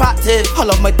people attractive.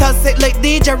 All of my tells it like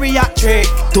the geriatric.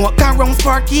 Don't come round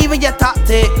Sparky with your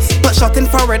tactics, but shot in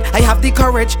forward, I have the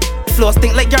courage. Flow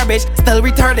stink like garbage, still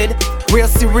retarded. Real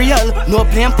cereal, no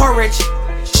plain porridge.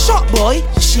 Shot boy,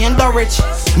 Shane Dorridge.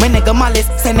 My nigga Malice,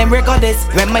 send them goddess.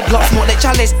 When my Glock smoke like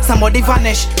chalice, somebody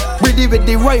vanish. Ready with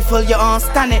the rifle, you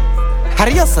understand it.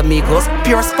 Adios amigos,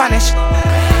 pure Spanish.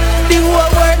 The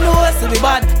whole world knows to be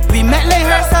bad. We met like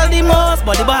her sell the most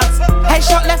body bags.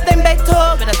 Headshot left them back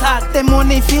toe with a tag. Them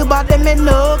only feel bad, them ain't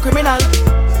no criminal.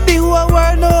 The whole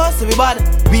world knows to be bad.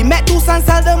 We met two sons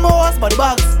sell the most body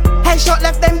bags. Headshot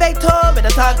left them back toe with a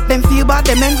tag. Them feel bad,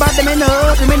 them ain't bad, them ain't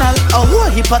no criminal. A whole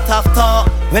heap of tough talk.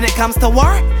 When it comes to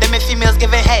war, them ain't females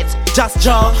giving heads. Just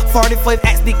jaw,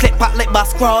 45x the clip pop like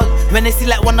bass scroll. When they see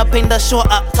like one up in the show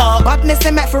up top. Badness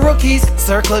they met for rookies.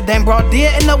 Circle them broad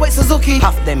day in the white Suzuki.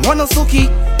 Half them one Suzuki.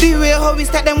 The way how we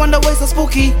stack them wonder why so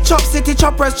spooky. Chop city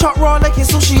choppers, chop raw like his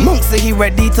sushi. Monk say he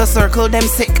ready to circle them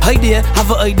sick. Idea,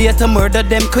 have an idea to murder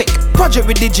them quick. Project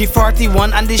with the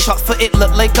G41 and the shots for it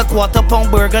look like a quarter-pound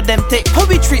burger them thick. How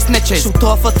we treat snitches, shoot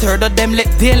off a third of them lit.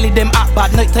 Daily them act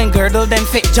bad, nighttime girdle them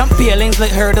fit. Jump peelings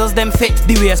like hurdles them fit.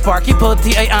 The way Sparky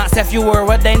putty, I asked if you were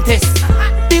a dentist.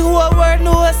 The whole world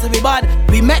knows to be bad.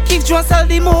 We met Keith Jones sell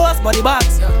the most body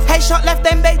bags. Headshot left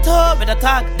them back toe with a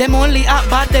tag. Them only act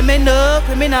bad, them ain't no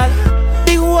criminal.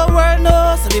 The whole world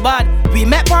knows to be bad. We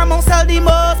met Paramount sell the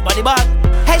most body bag.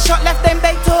 Headshot left them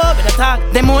back toe with a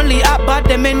tag. Them only act bad,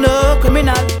 them ain't no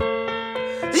criminal.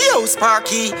 Yo,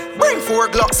 Sparky, bring 4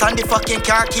 Glocks and the fucking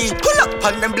car key. Pull up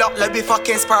on them block like we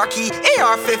fucking Sparky.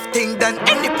 AR-15 done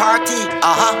in the party.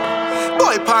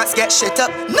 Boy parts get shit up.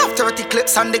 Enough 30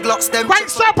 clips and the Glocks them. Right,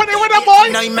 stop on it with a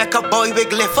boy. Now you make a boy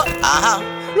wig lift up.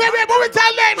 Wait, what we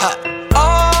tell them?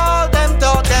 All them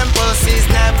dog, them pussies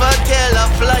never kill a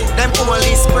fly. Them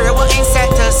only spray what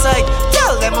insecticide.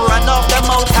 Tell them run off them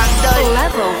out and die.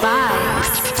 Level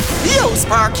vibes. Yo,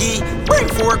 Sparky, bring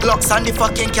 4 Glocks and the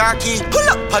fucking car key. Pull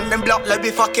up on them block like we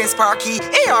fucking Sparky.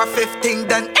 AR-15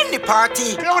 done in the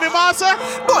party. You know the master?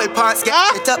 Boy parts get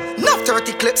hit up. Enough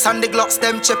 30 clips and the Glocks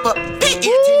them chip up.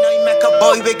 P89 make a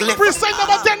boy wig lift. Freestyle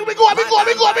number 10, we go.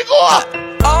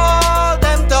 All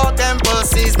them dog, them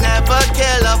pussies never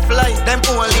kill a fly. Them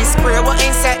only spray what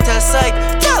insecticide.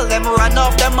 Tell them run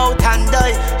off them out and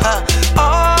die.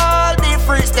 All the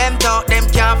freaks them talk, them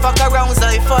can't fuck around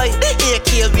sci-fi. The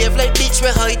AK wave like bitch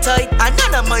with high tide. And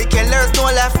none of my killers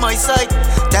don't left my side.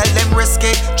 Tell them risk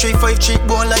it. 353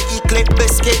 bone like Eclipse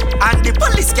biscuit. And the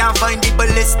police can't find the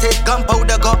ballistic.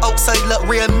 Gunpowder go outside look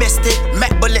real mystic.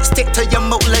 Mac bullets stick to your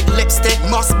mouth like lipstick.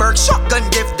 Mossberg shotgun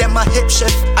give them a hip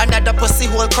shift. Another pussy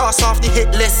hole cross off the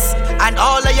hit list. And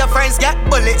all of your friends get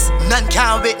bullets, none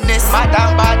can witness.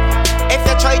 Madam bad. If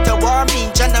you try to war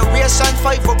me, Generation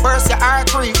 5 will burst your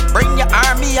artery. Bring your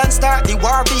army and start the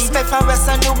war beat. Smith and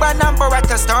Wesson, new brand number at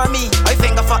the stormy. I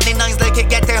finger fuck the nines like it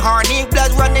getting horny.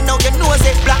 Blood running out your nose,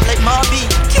 it black like Moby.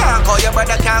 Can't call your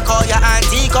brother, can't call your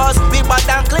auntie, cause we bad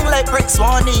and cling like Prince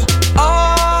Swanee.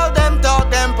 All them dog,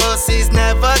 them pussies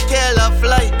never kill a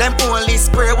fly. Them only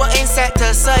spray what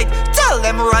insecticide. Tell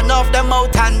them run off them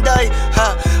out and die.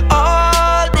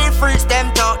 All the freaks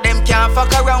them talk, them can't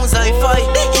fuck around sci-fi.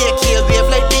 The AK wave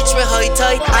like beach with high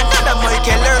tide. And none of my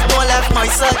killers don't left my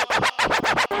side.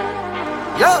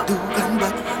 Yo, do gun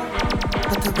back.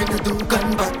 But I mean I do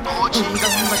gun back. Do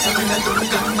gun back, I mean I do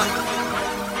gun back.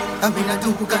 I mean I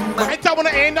do gun back. I tell when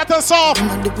I ain't that a song.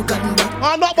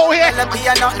 I'm not about here.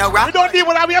 We don't deal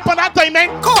with that. We up on that time,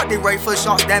 man. Call the rifle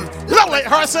shot them. Look like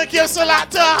Hearst and kill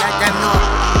Salata. Let them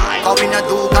know. How we not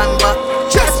do gun back.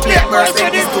 Just play burst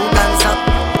when these two guns up.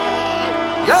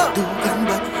 Yo, do gun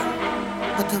back.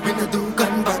 But I mean I do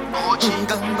gun back. Do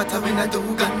gun, but I mean I do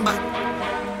gun back.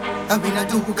 I mean I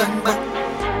do gun back.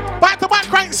 Back to back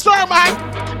crank storm, man.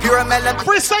 Pure melon.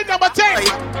 Freestyle number 10.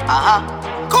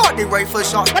 Call the rifle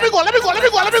shot. Let me go.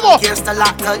 Here's the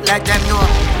lock tight, let them know.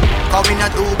 How we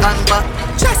not do gun back.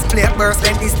 Just play burst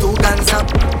when these two guns up.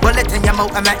 Bullet in your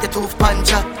mouth and make your tooth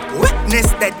puncher.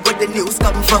 Witness dead with the news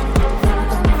come from.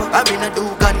 I mean I do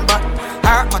gun back.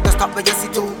 Heart want to stop when you see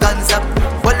two guns up.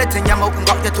 Bullet in your mouth and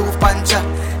got your tooth puncher.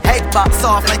 Head back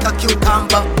soft like a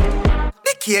cucumber.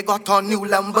 The key got on new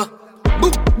lumber.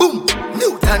 Boom, boom,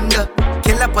 new thunder.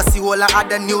 Kill a pussy hole and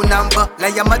add a new number.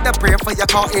 Like your mother pray for your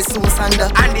car is soon sunder.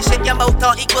 And the shit your mouth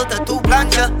are equal to two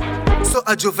plunger. So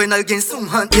a juvenile can soon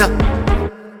hunt ya.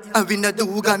 I win a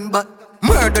do gun but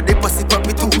murder the pussy but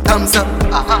with 2 thumbs up.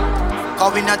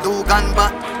 Cause we not do gun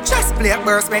but just play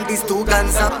burst when these two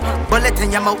guns up. Bullet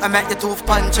in your mouth and make your tooth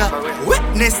puncher.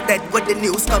 Witness dead with the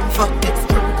news come for.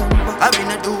 I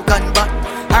win a do gun but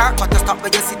heart want to stop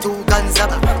when you see two guns up.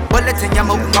 Bullet in your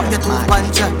mouth and got your tooth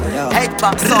puncher. Head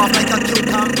back soft like a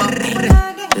cucumber.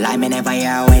 Like me never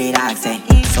hear what the dog say.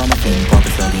 So my thing go to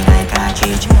floating like a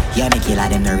cartridge. Yeah, me killer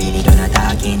them no really do not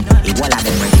talking. It all of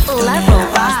them ready to do in a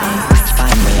fast thing.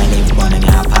 Find where you live, one in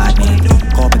your apartment.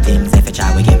 Couple things if you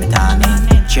try we give me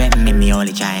torment. Threaten me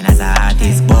only trying as a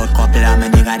artist. Both couple of me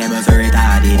nigga them was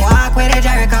retarded. Walk with the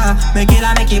Jericho, me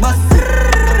killer make it bust.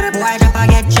 Boy drop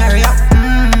a get cherry up.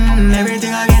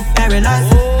 Everything I get perilous.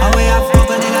 How we have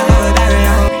couple niggas how we bury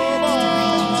up.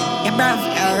 Yeah bruv,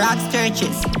 rocks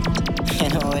churches. You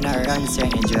know when I run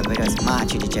certain job, we just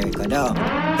march with the Jericho though.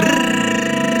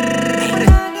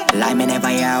 Like me never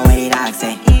hear what the dog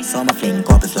say. So my fling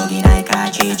couple slugging like a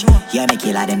cartridge. Yeah, me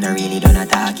killer them no really do not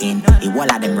talking. The whole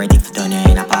of them ready to turn you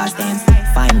in a past tense.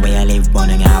 Find where you live,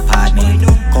 burn in your apartment.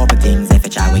 Couple things if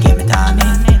you try we give me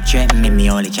torment. Threaten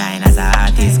me only trying as a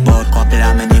artist. Both couple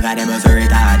of me nigga them was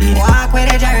retarded. Walk with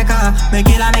the Jericho, me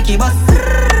killer make it bust.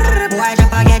 Boy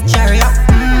drop a get cherry up.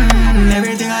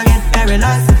 Everything I get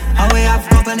perilous. How we have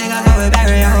couple niggas how we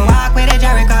bury her. Walk with the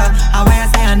Jericho, how I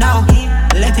say I know.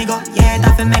 Let it go, yeah, it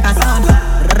have to make a sound.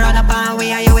 Run up and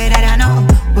we are you with it, I know.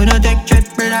 We don't take trip,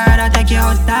 brother, I take you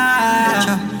outside.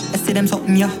 I see them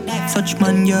something, yeah. Such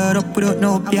man, you're up without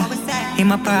no yeah.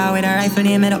 Him a power with a rifle,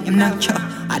 name it up, him not sure.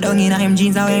 I don't in him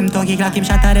jeans, how him talkie clock, him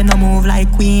shatter, then no move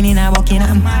like queen in a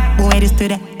Buckingham. Boy, this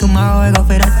today, tomorrow I go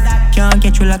for that. Can't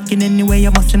get you locking anyway,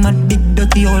 you must have my big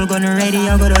dirty old gun ready,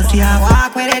 you go to see her.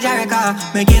 Walk with the Jericho,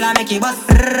 make it like make it bust.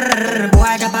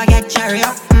 Boy, drop a get cherry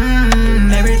up.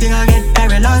 Everything I get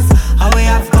perilous. How we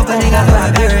have couple niggas who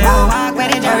are bury you. Walk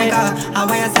with the Jericho, how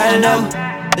we are selling now.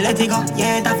 Let it go,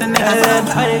 yeah, it have to make a sound.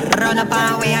 Run up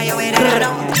and we are you with it,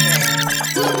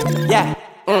 yeah,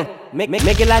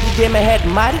 make it like the day my head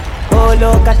mad. Oh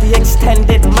look at the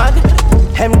extended mag.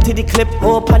 Empty the clip,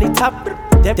 up on the top.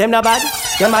 Them not bad,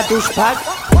 them a douchebag.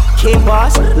 King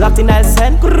boss, locked in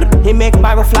Nelson. He make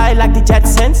barrel fly like the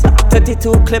Jetsons.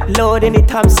 32 clip load in the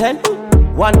Thompson.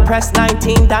 One press,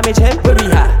 19 damage him. Where we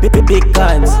have big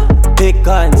guns, big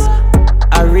guns.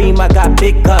 Arima got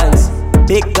big guns,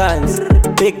 big guns,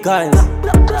 big guns.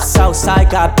 Southside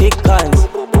got big guns,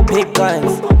 big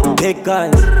guns, big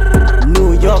guns.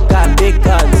 New York got big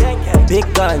guns,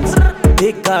 big guns,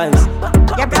 big guns.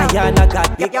 Guyana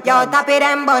got big guns. Yo, top of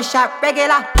them bus shop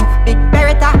regular. Big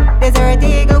Beretta, Desert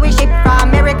Eagle, we ship from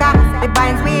America. The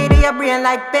binds weed in your brain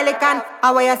like pelican.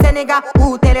 How you Senegal?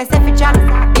 Who tell us if it chat?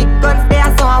 Big guns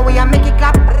there, so how we a make it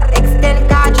clap. Extend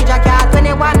cartridge, a car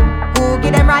 21. Who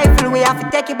give them rifle, we have to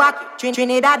take it back.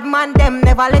 Trinidad man, them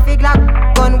never left it glock.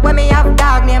 Gun when me have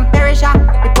dog named Perisha.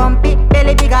 The pump it,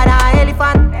 belly bigger than an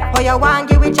elephant. How you want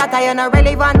give we chatter, you not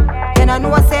relevant. You know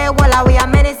no say, well, we a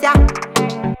menace ya.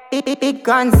 Big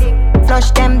guns,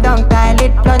 flush them down,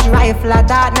 toilet plunge rifle, a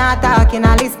dart, not talking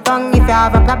a list tongue. If you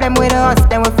have a problem with us,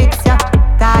 then we fix ya.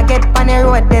 Target on the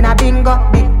road, then a bingo.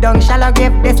 Big down, shallow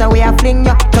grave, this a way I fling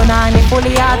ya. Turn on the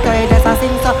fully auto, just a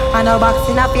sing so. And a box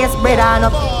in a face, bread on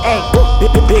up, hey.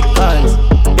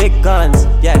 Big guns,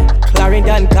 yeah.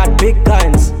 Clarendon got big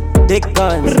guns, big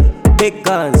guns, big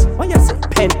guns. What you say?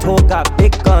 Pento got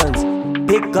big guns,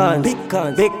 big guns, big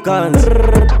guns, big guns.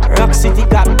 Rock City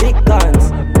got big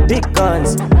guns, big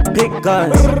guns, big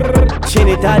guns.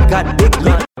 Trinidad got big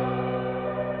guns.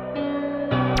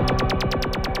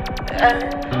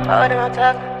 What am I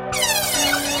talking?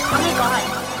 Oh my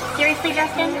god. Seriously,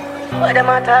 Justin? What am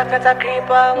I talking? It's a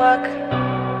creeper walk.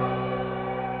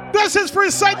 This is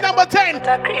Freestyle number 10.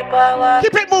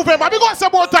 Keep it moving, man. We got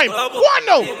some more time. One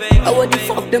no. I what the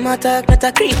fuck them attack, not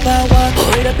a creeper walk.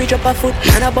 Hold up, you drop a foot.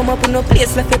 Man, I bum up on no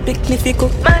place left a picnic fi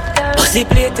cook. Pussy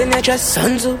plate in your chest,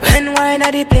 sunzu. And wine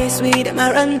at the place we them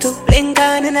a run to. Blink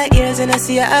on in the ears and I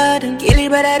see a harden. Kill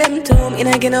it better them two, me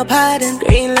not get no pardon.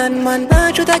 Greenland man,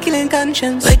 march with a killing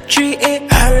conscience. With 3A,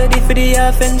 ready for the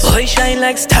offense. Boy shine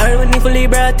like star when he fully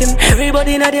brought him.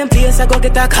 Everybody in a them place, I go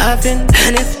get a coffin.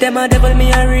 And if them a devil,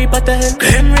 me a reap at the head.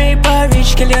 Grim raper,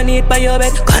 reach, kill your need by your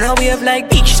bed. Gonna wave like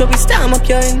beach, so we stamp up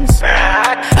your ends.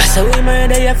 That's how we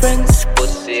murder your friends.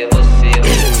 Pussy.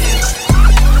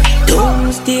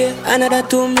 Doomsday, another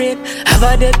tomb rape. Have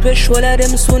a dead wish, all of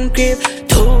them soon crave.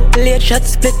 2 late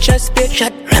shots, split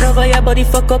shot. Run over your body,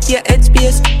 fuck up your head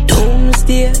space.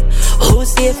 Doomsday, who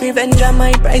safe? Revenge on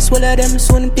my price, all of them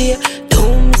soon pay.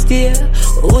 Doomsday,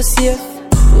 who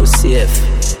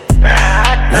safe?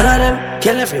 None of them,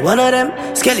 kill every one of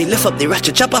them. Skelly lift up the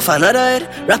ratchet, chop off another head.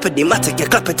 Rapidematic, you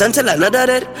clap it until another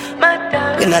dead.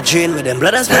 We not drain with them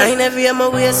blood as mine. Every year my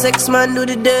way, sex man do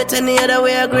the dirt. Any other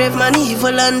way a grave man,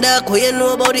 evil and dark. What you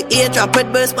know about the age? Drop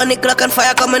it burst, panic clock and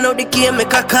fire coming out the key.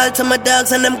 Make a call to my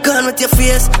dogs and them gone with your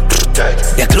face.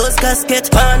 Your close casket,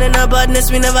 born in a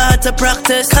badness, we never had to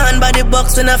practice. Can't buy the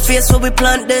box when I face where we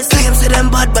plant this. Claims to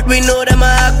them bad, but we know them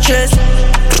are actress.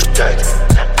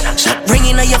 Shot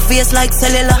ringing on your face like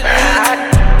cellular.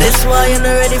 This why you're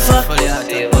not ready for.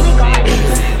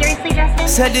 Seriously, Justin?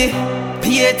 Said the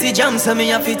P80 jam, so me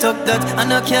have to talk that. And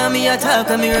no can me attack,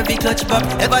 and me heavy clutch back.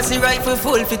 Ever see rifle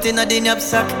full fit in a the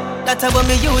knapsack. That's how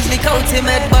me usually count him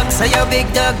head back. Say your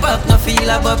big dog back, no feel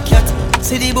a bobcat.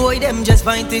 See the boy them just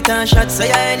find it and shot. So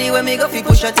yeah, anyway me go fi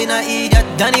push shot in a idiot.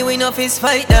 Danny win off his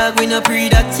fight dog, we no pre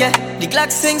that, yeah. The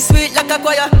Glock sing sweet like a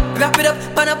choir. Wrap it up,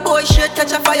 pan a boy shirt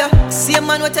catch a fire. Same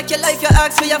man will take your life, you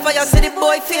ask for your fire. See the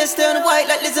boy face turn white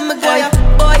like Lizzie McGuire.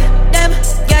 Boy, them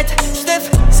get stiff.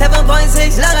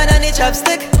 7.6 longer than the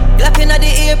chopstick. Glock in at the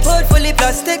airport fully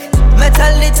plastic.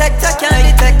 Metal detector can't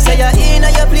detect. Say you're in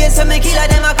at your place so me killer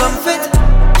them a come fit.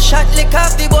 Shot lick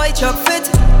off the boy chop fit.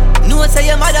 No say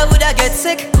your mother woulda get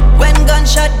sick. When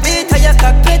gunshot beat to your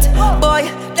cockpit. Boy,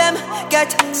 them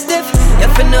get stiff. You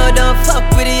know don't fuck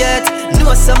with it yet.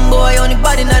 Know some boy on the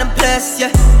body not in place, yeah.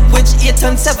 Which 8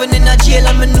 and 7 in a jail.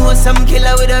 And me know some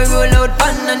killer with a roll out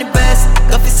pan on the best.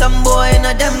 Go for some boy in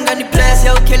a them gun the place,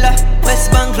 yo killer.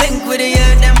 West Bank link with the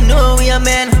yeah, them know we a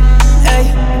man. Hey,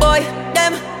 boy,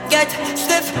 them get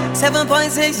stiff.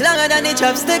 7.6 longer than the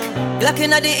chopstick. Glock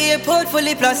in at the airport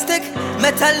fully plastic.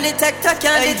 Metal detector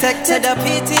can't detect it. The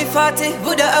PT-40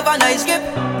 woulda have a nice grip.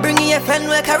 Bring your friend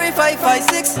we carry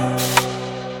 5.56.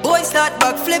 Boy start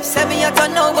back flip. 7 you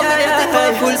turn now but me put it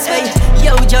for full speed.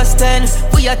 Yo Justin,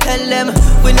 we a tell them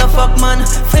we no fuck man,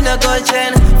 finna gold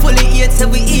chain. Fully 8 say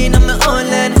we in on my own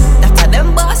lane. That a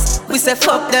them boss, we say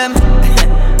fuck them.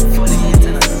 Fully 8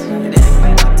 and us.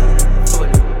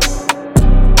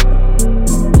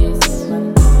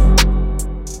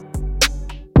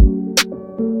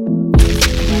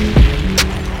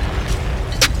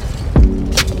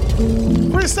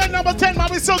 Freestyle number 10, man,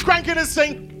 we still cranking this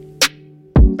thing.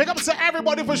 Big up to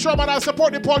everybody for sure, man, I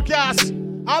support the podcast.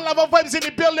 I love our vibes in the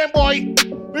building, boy.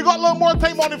 We got a little more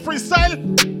time on the freestyle.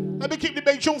 Let me keep the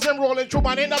big tunes and rolling through,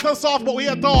 man. Ain't nothing soft, but we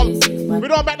at all. We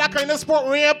don't make that kind of sport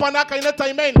ramp and that kind of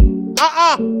time, man.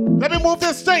 Let me move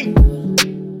this thing.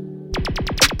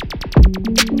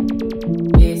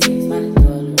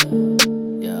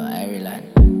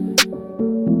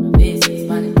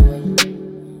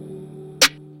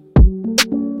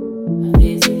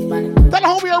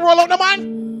 the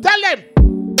man? Tell them.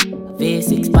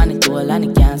 V6 panic toll and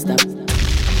it can't stop.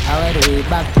 I wear the way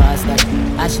back past that.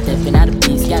 As she stepping out the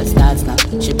piece, girl starts now.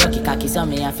 She broke your cocky so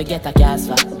me I forget her cast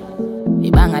for. He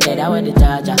bang her dead, I wear the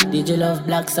charger. Did you love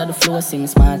black so the flow sing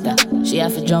smarter? She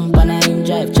have to jump on her in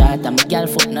drive charter. My girl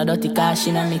foot no dirty car,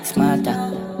 she no mix smarter.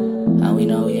 And we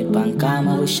know it pan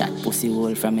karma, we shot pussy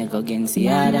hole from a go against the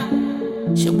other.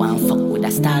 She want fuck with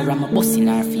a star, I'm a bust in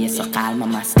her face, so call my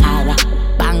mascara.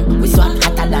 Bang, we swap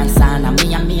hotter than sauna.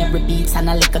 Me and me every beats and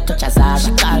a little touch of Zara.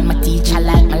 She call my teacher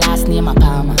like my last name a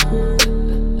Palmer.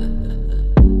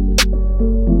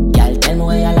 Girl, tell me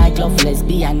where you like love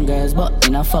lesbian girls, but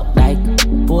you know fuck like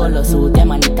polo suit,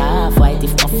 them and it half white.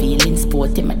 If my feelings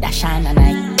sporty, me dash on a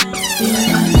night.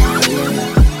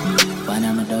 One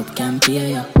of my dog can't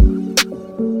pay you.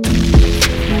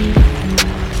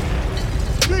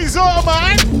 Please,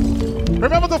 man.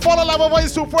 Remember to follow Lava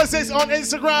Voice 246 on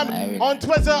Instagram, on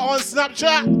Twitter, on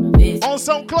Snapchat, on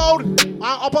SoundCloud, and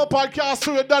Apple Podcasts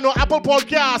too. You don't know Apple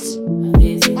Podcasts.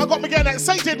 I got me getting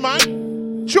excited, man.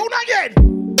 Tune again.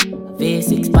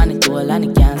 V6 panic toll and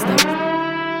it can't stop.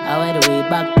 I wear the way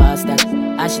back past that.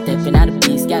 As she stepping out the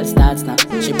piece, girl starts now.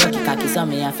 She broke your cocky so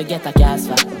me I forget her cast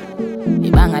for.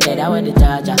 He bang her dead, I wear the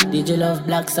charger. Did you love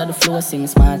black so the flow sing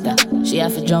smarter? She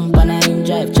have to jump on her in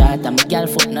drive charter. My girl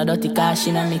foot no dirty car,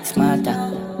 she no mix smarter.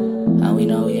 And we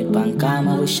know it pan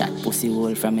karma, we shot pussy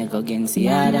hole from a go against the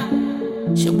other.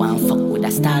 She want fuck with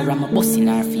a star, I'm a bust in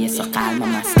her face, so call my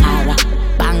mascara.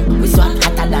 Bang, we swap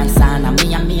hotter than sauna.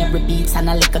 Me and me every beats and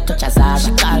a little touch of Zara.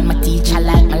 She call my teacher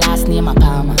like my last name a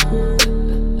Palmer.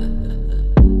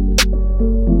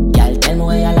 Girl, tell me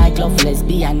where you like love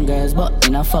lesbian girls, but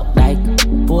you know fuck like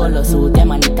polo suit,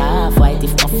 them and it half white.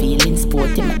 If my feelings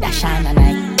sporty, me dash on a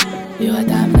night. You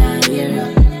what I'm not hear you.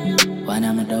 One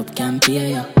of my dope can't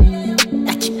pay you.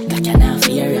 That chick got you now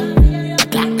fear you. The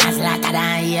clock has later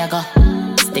than here go.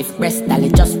 Stiff breast, dolly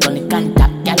just run the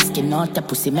contact. Girl skin out your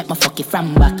pussy, make my fuck it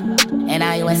from back. And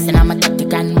I was in I'm a 30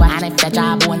 grand one. And if your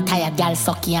jawbone tired, girl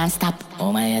suck you and stop.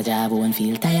 Oh my, your jawbone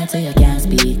feel tired so you can't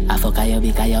speak. I fuck you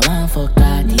because you want fuck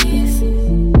artists.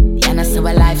 You know see a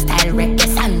lifestyle wreck,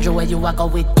 yes Andrew where you a go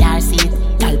with car seat.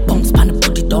 Girl bounce pan the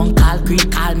booty down, call creep,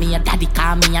 call me your daddy,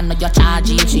 call me and know your charge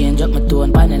it. Change up my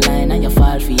tone pan the line and you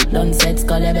fall feet. Done said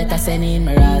skull, you better send in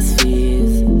my ass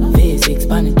fees. V6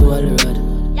 pan it to all the road.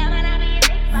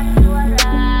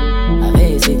 A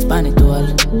V6 pan it to all. A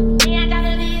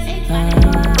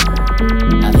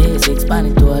V6 pan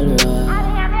it to all the road.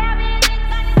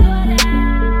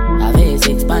 A V6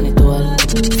 pan it to all.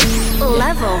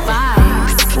 Level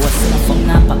vibes. What's in a phone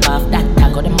now pop off that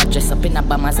tag. Got them a dress up in a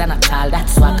bombers and a call that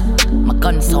swag. My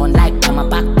gun sound like I'm a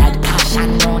back that cash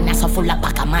and known as a full of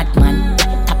pack a madman.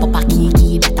 Tap up a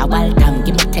kiki that a wild time.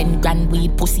 Give me 10 grand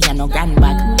weed pussy and no grand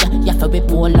bag. You have to be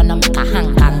pole on a make a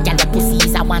hang kang. Girl the pussy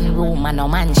is a one room and no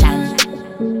mansion.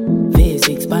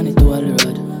 V6 pan it to all the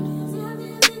road.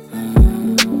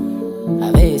 A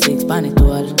V6 pan it to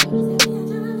all.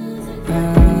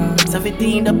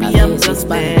 17 the PM just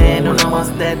spend. Who no was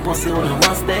dead, pussy who no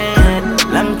was dead.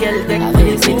 Long girl take for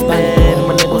the big bed.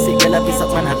 When the pussy girl a piece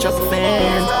up man a chop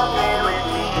fan.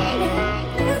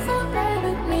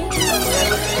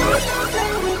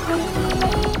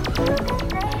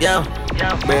 Yo,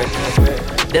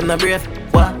 them not brave,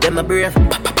 what? Them not brave.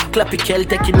 Clappy Kel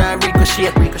taking a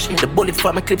ricochet. The bullet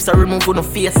for my clips are removed on the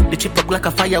face. The chip up like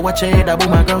a fire, watch your head, a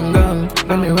boom a gun.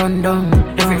 When me run down,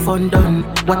 every fun done.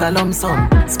 What a lump sum.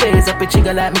 Space up a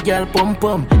chigga like me girl pump.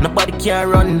 Nobody can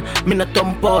run, me no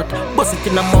thump out. Bust it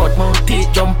in the mouth,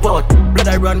 teeth jump out. Blood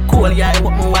I run cool, yeah, I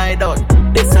walk me wide out.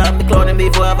 This time the clown and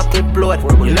before I have a clip load.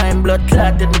 Line blood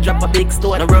clot, then me drop a big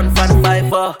stone. I run fan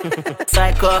 5-4,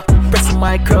 psycho. Press the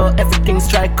micro, everything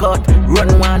strike out.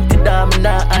 Run one to down, me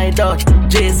nah hide out.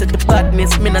 Jace at the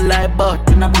badness, me nah lie about.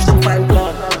 And I push the 5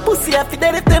 blood. Pussy I feel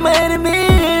dead if them my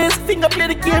enemies. Finger play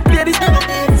the game, play this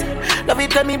enemies. Love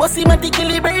it tell me, but see my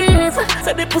tickly breeze.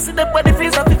 So the pussy that body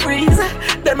freeze off the freeze.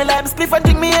 Then me like spliff and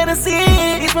drink me Hennessy.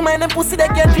 If my mind them pussy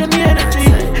that can't drain the energy.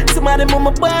 Some of them on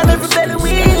my ball every belly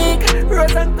week.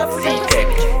 Rose and coffee.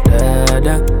 Da da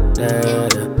da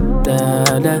da da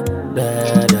da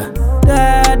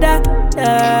da da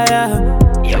da.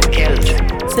 Yo, killed.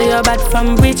 Say you're bad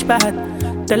from which part?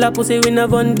 Tell a pussy we no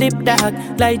run dip dog.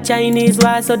 Like Chinese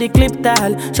wall so the clip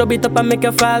tall. Show it up and make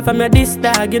you fall from your disc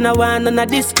tag. You know want none of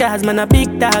this cause, man a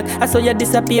big dog. I saw you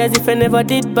disappear as if I never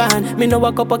did ban. Me no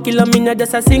walk up a kilo, me no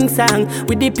just a sing song.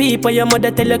 With the people your mother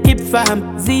tell you keep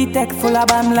fam. Z-Tech full of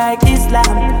bam like Islam.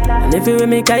 And if you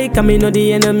make I come, me know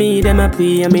the enemy. Them a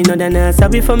pray and me know they not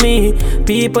sorry for me.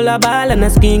 People a ball and a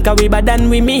skin cause we bad than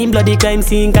we mean. Bloody crime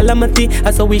scene calamity.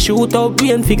 I saw we shoot out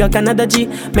brain figure Canada G.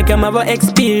 Make them have a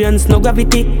experience, no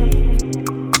gravity. And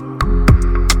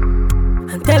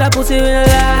tell a pussy we no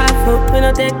laugh, we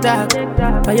no take talk.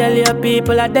 Violate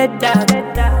people are dead dog.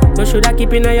 You shoulda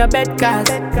keep in your bed cause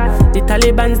the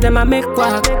Talibans them a make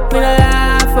quack. We no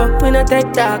laugh, we no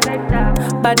take talk.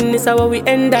 Badness how we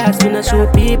end us. We no show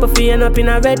people feeling up in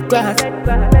a red grass.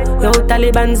 Yo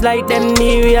Talibans like them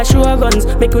need reassurance.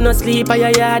 Make you no sleep at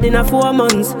your yard in a 4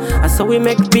 months. And so we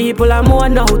make people a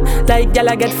mourn out. Like gyal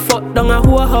a get fucked down a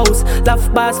whole house. Laugh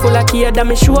bars full of care that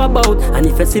me sure about. And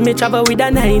if you see me travel with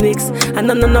a 9X and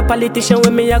no politician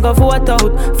with me I go vote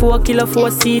out. 4 kilo,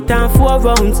 4 seat and 4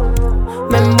 rounds.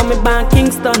 Remember me born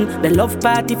Kingston. The love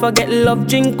party forget love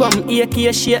drink rum.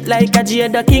 AK shit like a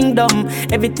Jada Kingdom.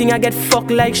 Everything I get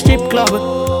fucked like strip club.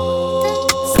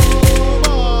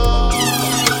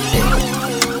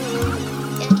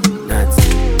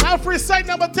 Now Freestyle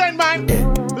number 10 man.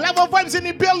 Level Vibes in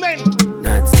the building.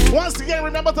 Once again,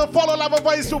 remember to follow Level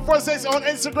Vibes 246 on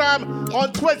Instagram,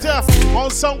 on Twitter, on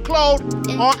SoundCloud,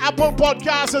 on Apple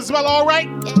Podcasts as well, alright?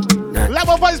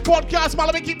 Level Vibes Podcast, man,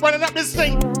 let me keep running up this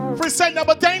thing. Freestyle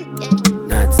number 10.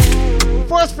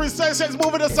 First freestyle says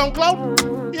move it to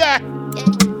SoundCloud. Yeah.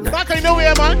 Back in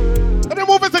nowhere, man. Let me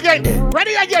move it again.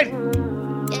 Ready again.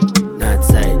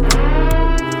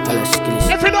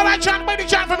 If you know that chant, make the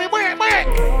chant for me. Wait.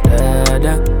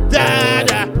 Da-da.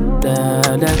 Da-da.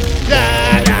 Da-da.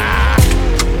 Da-da.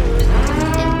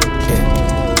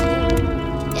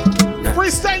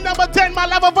 Freestyle number 10, my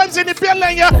Level Vibes in the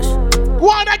building, yeah. Go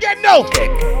on again, no.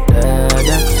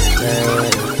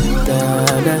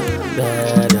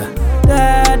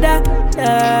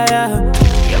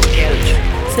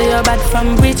 Say you're bad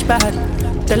from which part?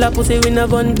 Tell a pussy we no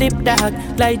run dip dog.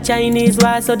 Like Chinese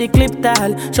wall so the clip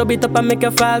tall. Show it up and make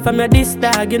you fall from your disc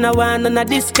tag. You know want none of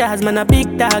this cause, man a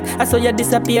big dog. I saw you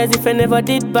disappear as if I never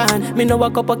did ban. Me no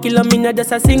walk up a kilo, me no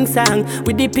just a sing song.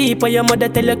 With the people your mother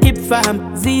tell you keep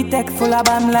fam. Z-Tech full of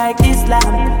bam like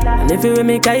Islam. And if you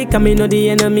make I come, me know the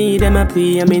enemy. Them a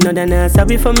pray and me know they not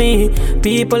sorry for me.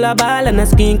 People a ball and a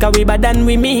skin cause we bad than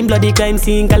we mean. Bloody crime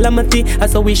scene calamity. I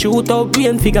saw we shoot out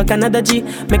brain figure Canada G.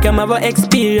 Make them have a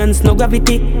experience, no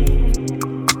gravity. And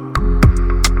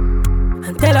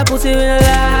tell a pussy we no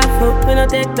laugh, we no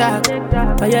take talk.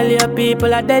 Violate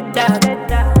people are dead dog.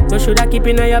 You shoulda keep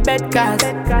in your bed cause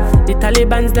the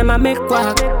Talibans them a make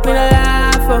quack. We no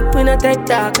laugh, we no take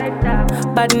talk.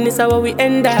 Badness how we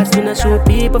end us. We no show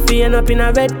people feeling up in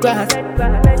a red grass.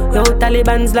 Yo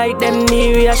Talibans like them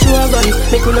need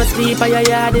reassurance. Make you no sleep at your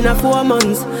yard in a 4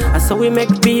 months. And so we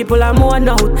make people a mourn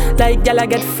out. Like gyal a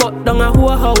get fucked down a whole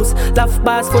house. Laugh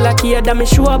bars full of care that me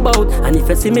sure about. And if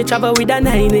you see me travel with a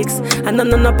 9X and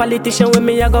no politician with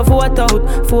me I go vote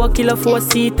out. 4 kilo, 4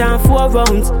 seat and 4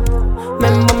 rounds.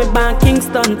 Remember me born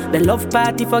Kingston. The love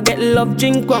party forget love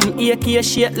drink rum. AK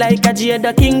shit like a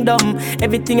Jada Kingdom.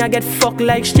 Everything I get fucked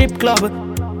like strip club.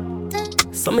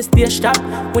 So me stay sharp.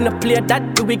 When I play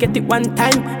that, we get it one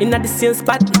time in the same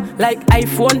spot. Like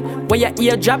iPhone, where your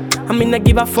ear drop. I mean I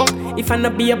give a fuck if I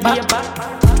not be a back.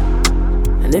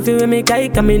 And if you make I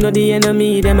come, me know the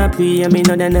enemy. Them a pray and me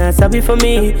know they not sorry for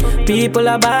me. People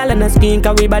a ball and a skin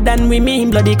cause we bad than we mean.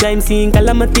 Bloody crime scene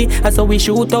calamity. And so we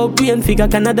shoot out brain figure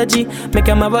Canada G. Make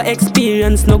them have a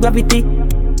experience, no gravity.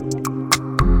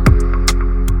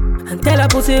 And tell a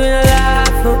pussy we no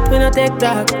laugh, we no take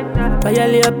talk.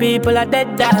 Violate people are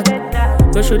dead dog.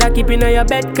 You shoulda keep in your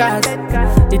bed cause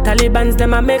the Talibans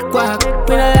them a make quack.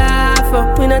 We no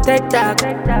laugh, we no take talk.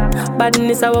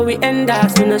 Badness how we end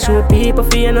us. We no show people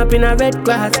feeling up in a red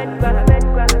grass. And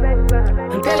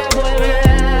tell a boy we no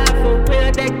laugh, we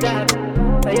no take talk.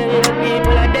 Violate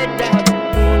people are dead dog.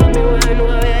 Me wanna know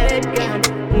where your head gone.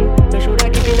 You shoulda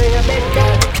keep in your bed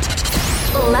cause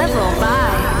Level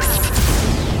Vibes.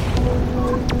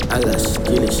 Alash,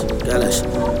 Kilish, Galash.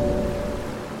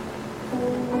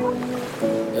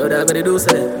 Yo, that what they do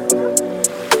say?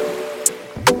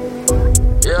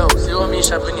 Yo, see what me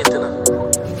shopping it now?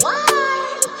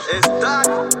 It's that.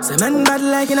 Say man bad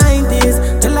like in 90s.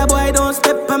 Tell a boy don't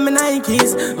step on me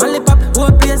Nikes. Only pop,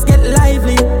 whole place get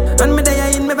lively. And me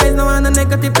there in my vibes, no one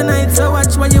negative tonight. So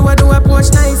watch what you a do, approach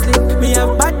nicely. Me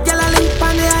have bad girl a link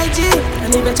on the IG.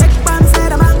 And if you check bomb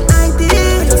side, I'm at 90. I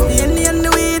just the Indian the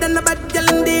weed and the bad girl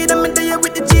indeed. And me there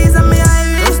with the cheese and me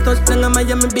Irish.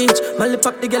 Miami Beach. Molly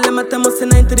pop the girl, I'm at almost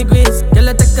 90 degrees. Girl,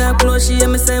 I take her close, she hear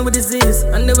me saying with disease.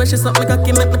 And the way she suck me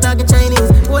cocky, make me talking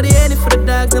Chinese. Pour the head for the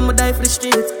dogs, I'ma die for the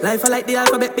streets. Life I like the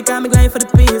alphabet, because me grind for the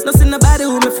peace. No see nobody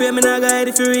who me fear, me not guide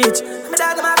if you reach. Me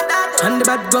dog, I'm after that. And the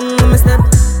bad gun, me step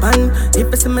on.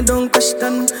 If I see me don't touch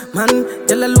down, man.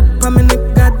 Girl, I look for me, neck,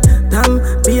 god damn.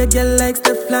 Be a girl like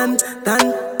Stefan,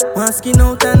 Dan. One skin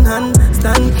out and hand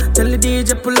stand. Tell the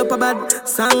DJ pull up a bad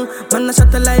song. Man a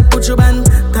shot a like put you band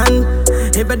tan.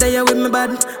 Every day you with me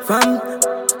bad fam.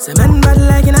 Say man bad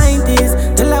like in 90s.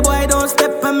 Tell a boy don't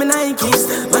step on me Nikes.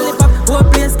 Lollipop, whole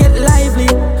place get lively.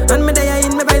 And me day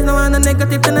in my vibes, no one a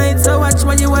negative tonight. So watch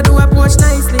what you a do, approach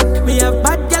nicely. Me have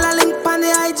bad girl a link on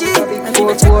the IG. And if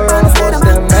you check on the side of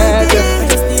my IG,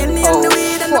 just the end of the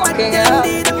weed and the bad girl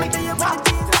indeed.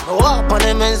 Walk on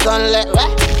them and sunlight,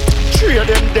 right? Three of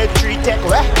them dead, three tech,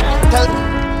 right? Tell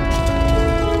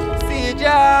see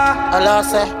ya. Allah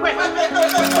say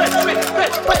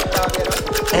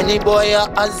any boy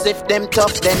as if them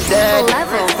tough, them dead.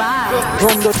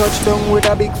 Run the touchdown with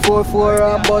a big 4-4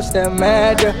 and bust them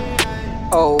head.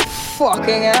 Oh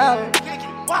fucking hell.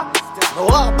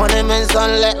 Walk on them and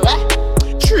sunlight, right?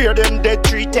 Three of them dead,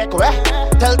 three tech, right?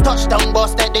 Tell touchdown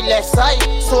bust at the left side.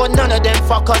 So none of them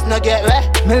fuckers no get right.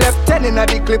 Me left 10 in a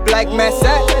the clip like Messi.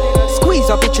 Squeeze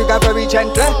up the trigger very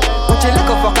gently. But you look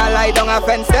a fucker lie down a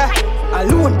fence there.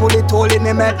 Alone bullet hole in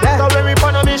the head there. So when we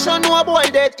on a mission, no boy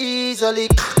dead easily.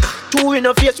 Two in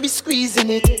the face, we squeezing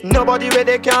it. Nobody where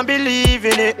they can't believe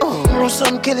in it. Oh,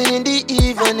 some killing in the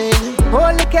evening.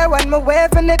 Only care when me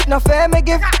waving it. No fair me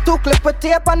give. Two clip with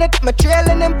tape on it. Me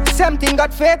trailing him. Same thing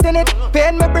got faith in it.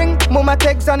 Pain me bring. Mama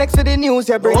takes on next to the news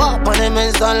you bring. Walk on him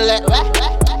and sunlight.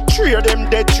 Three of them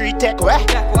dead, three tech, right?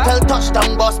 Tell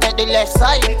touchdown bust at the left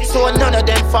side. So none of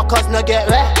them fuckers no get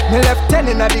right. Me left 10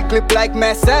 in a the clip like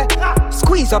Messi.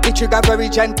 Squeeze up the trigger very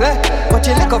gently. But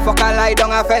you look a fucker lie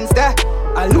down a fence there.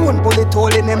 Alone bullet hole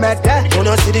in the head there. You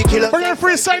know see the killer. Bring in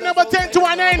freestyle number 10 to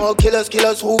an end. Oh killers,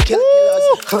 killers, who kill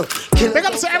killers? Big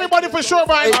up to everybody for sure,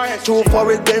 man. Too far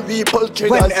it, then we pull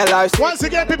triggers. Once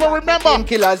again, people remember,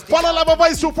 follow Level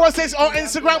Vibes 246 on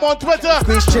Instagram, on Twitter,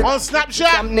 on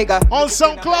Snapchat, on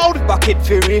SoundCloud, bucket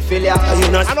for refill,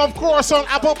 yeah. And of course on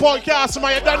Apple Podcasts,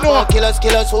 man. You don't know. Killers,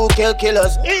 killers, who kill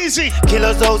killers? Easy.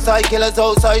 Killers outside, killers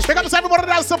outside. Big up to everybody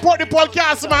that support the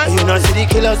podcast, man. You know see the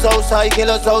killers outside,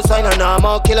 and I'm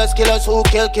all killers, killers, who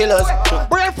kill killers.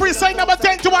 Bring in freestyle number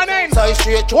 10 to an end.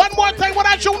 One more time when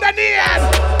I shoot the end.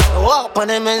 Walk on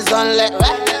them and sunlight,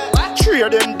 right? Three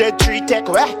of them dead, three tech,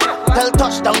 right? Tell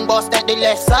touchdown bust at the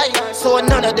left side. So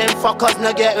none of them fuckers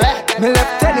no get right. Me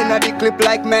left 10 in a the clip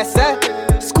like Messi.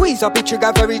 Squeeze up the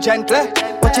trigger very gently.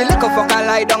 But you look a fucker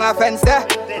lie down a fence there.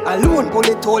 Alone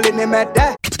bullet hole in the head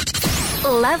there.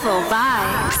 Level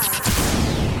Vibes.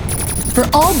 For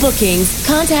all bookings,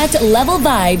 contact Level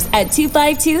Vibes at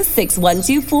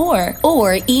 252-6124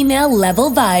 or email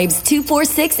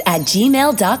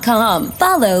levelvibes246@gmail.com.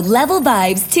 Follow Level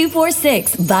Vibes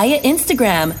 246 via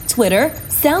Instagram, Twitter,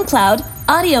 SoundCloud,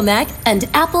 AudioMac, and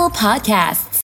Apple Podcasts.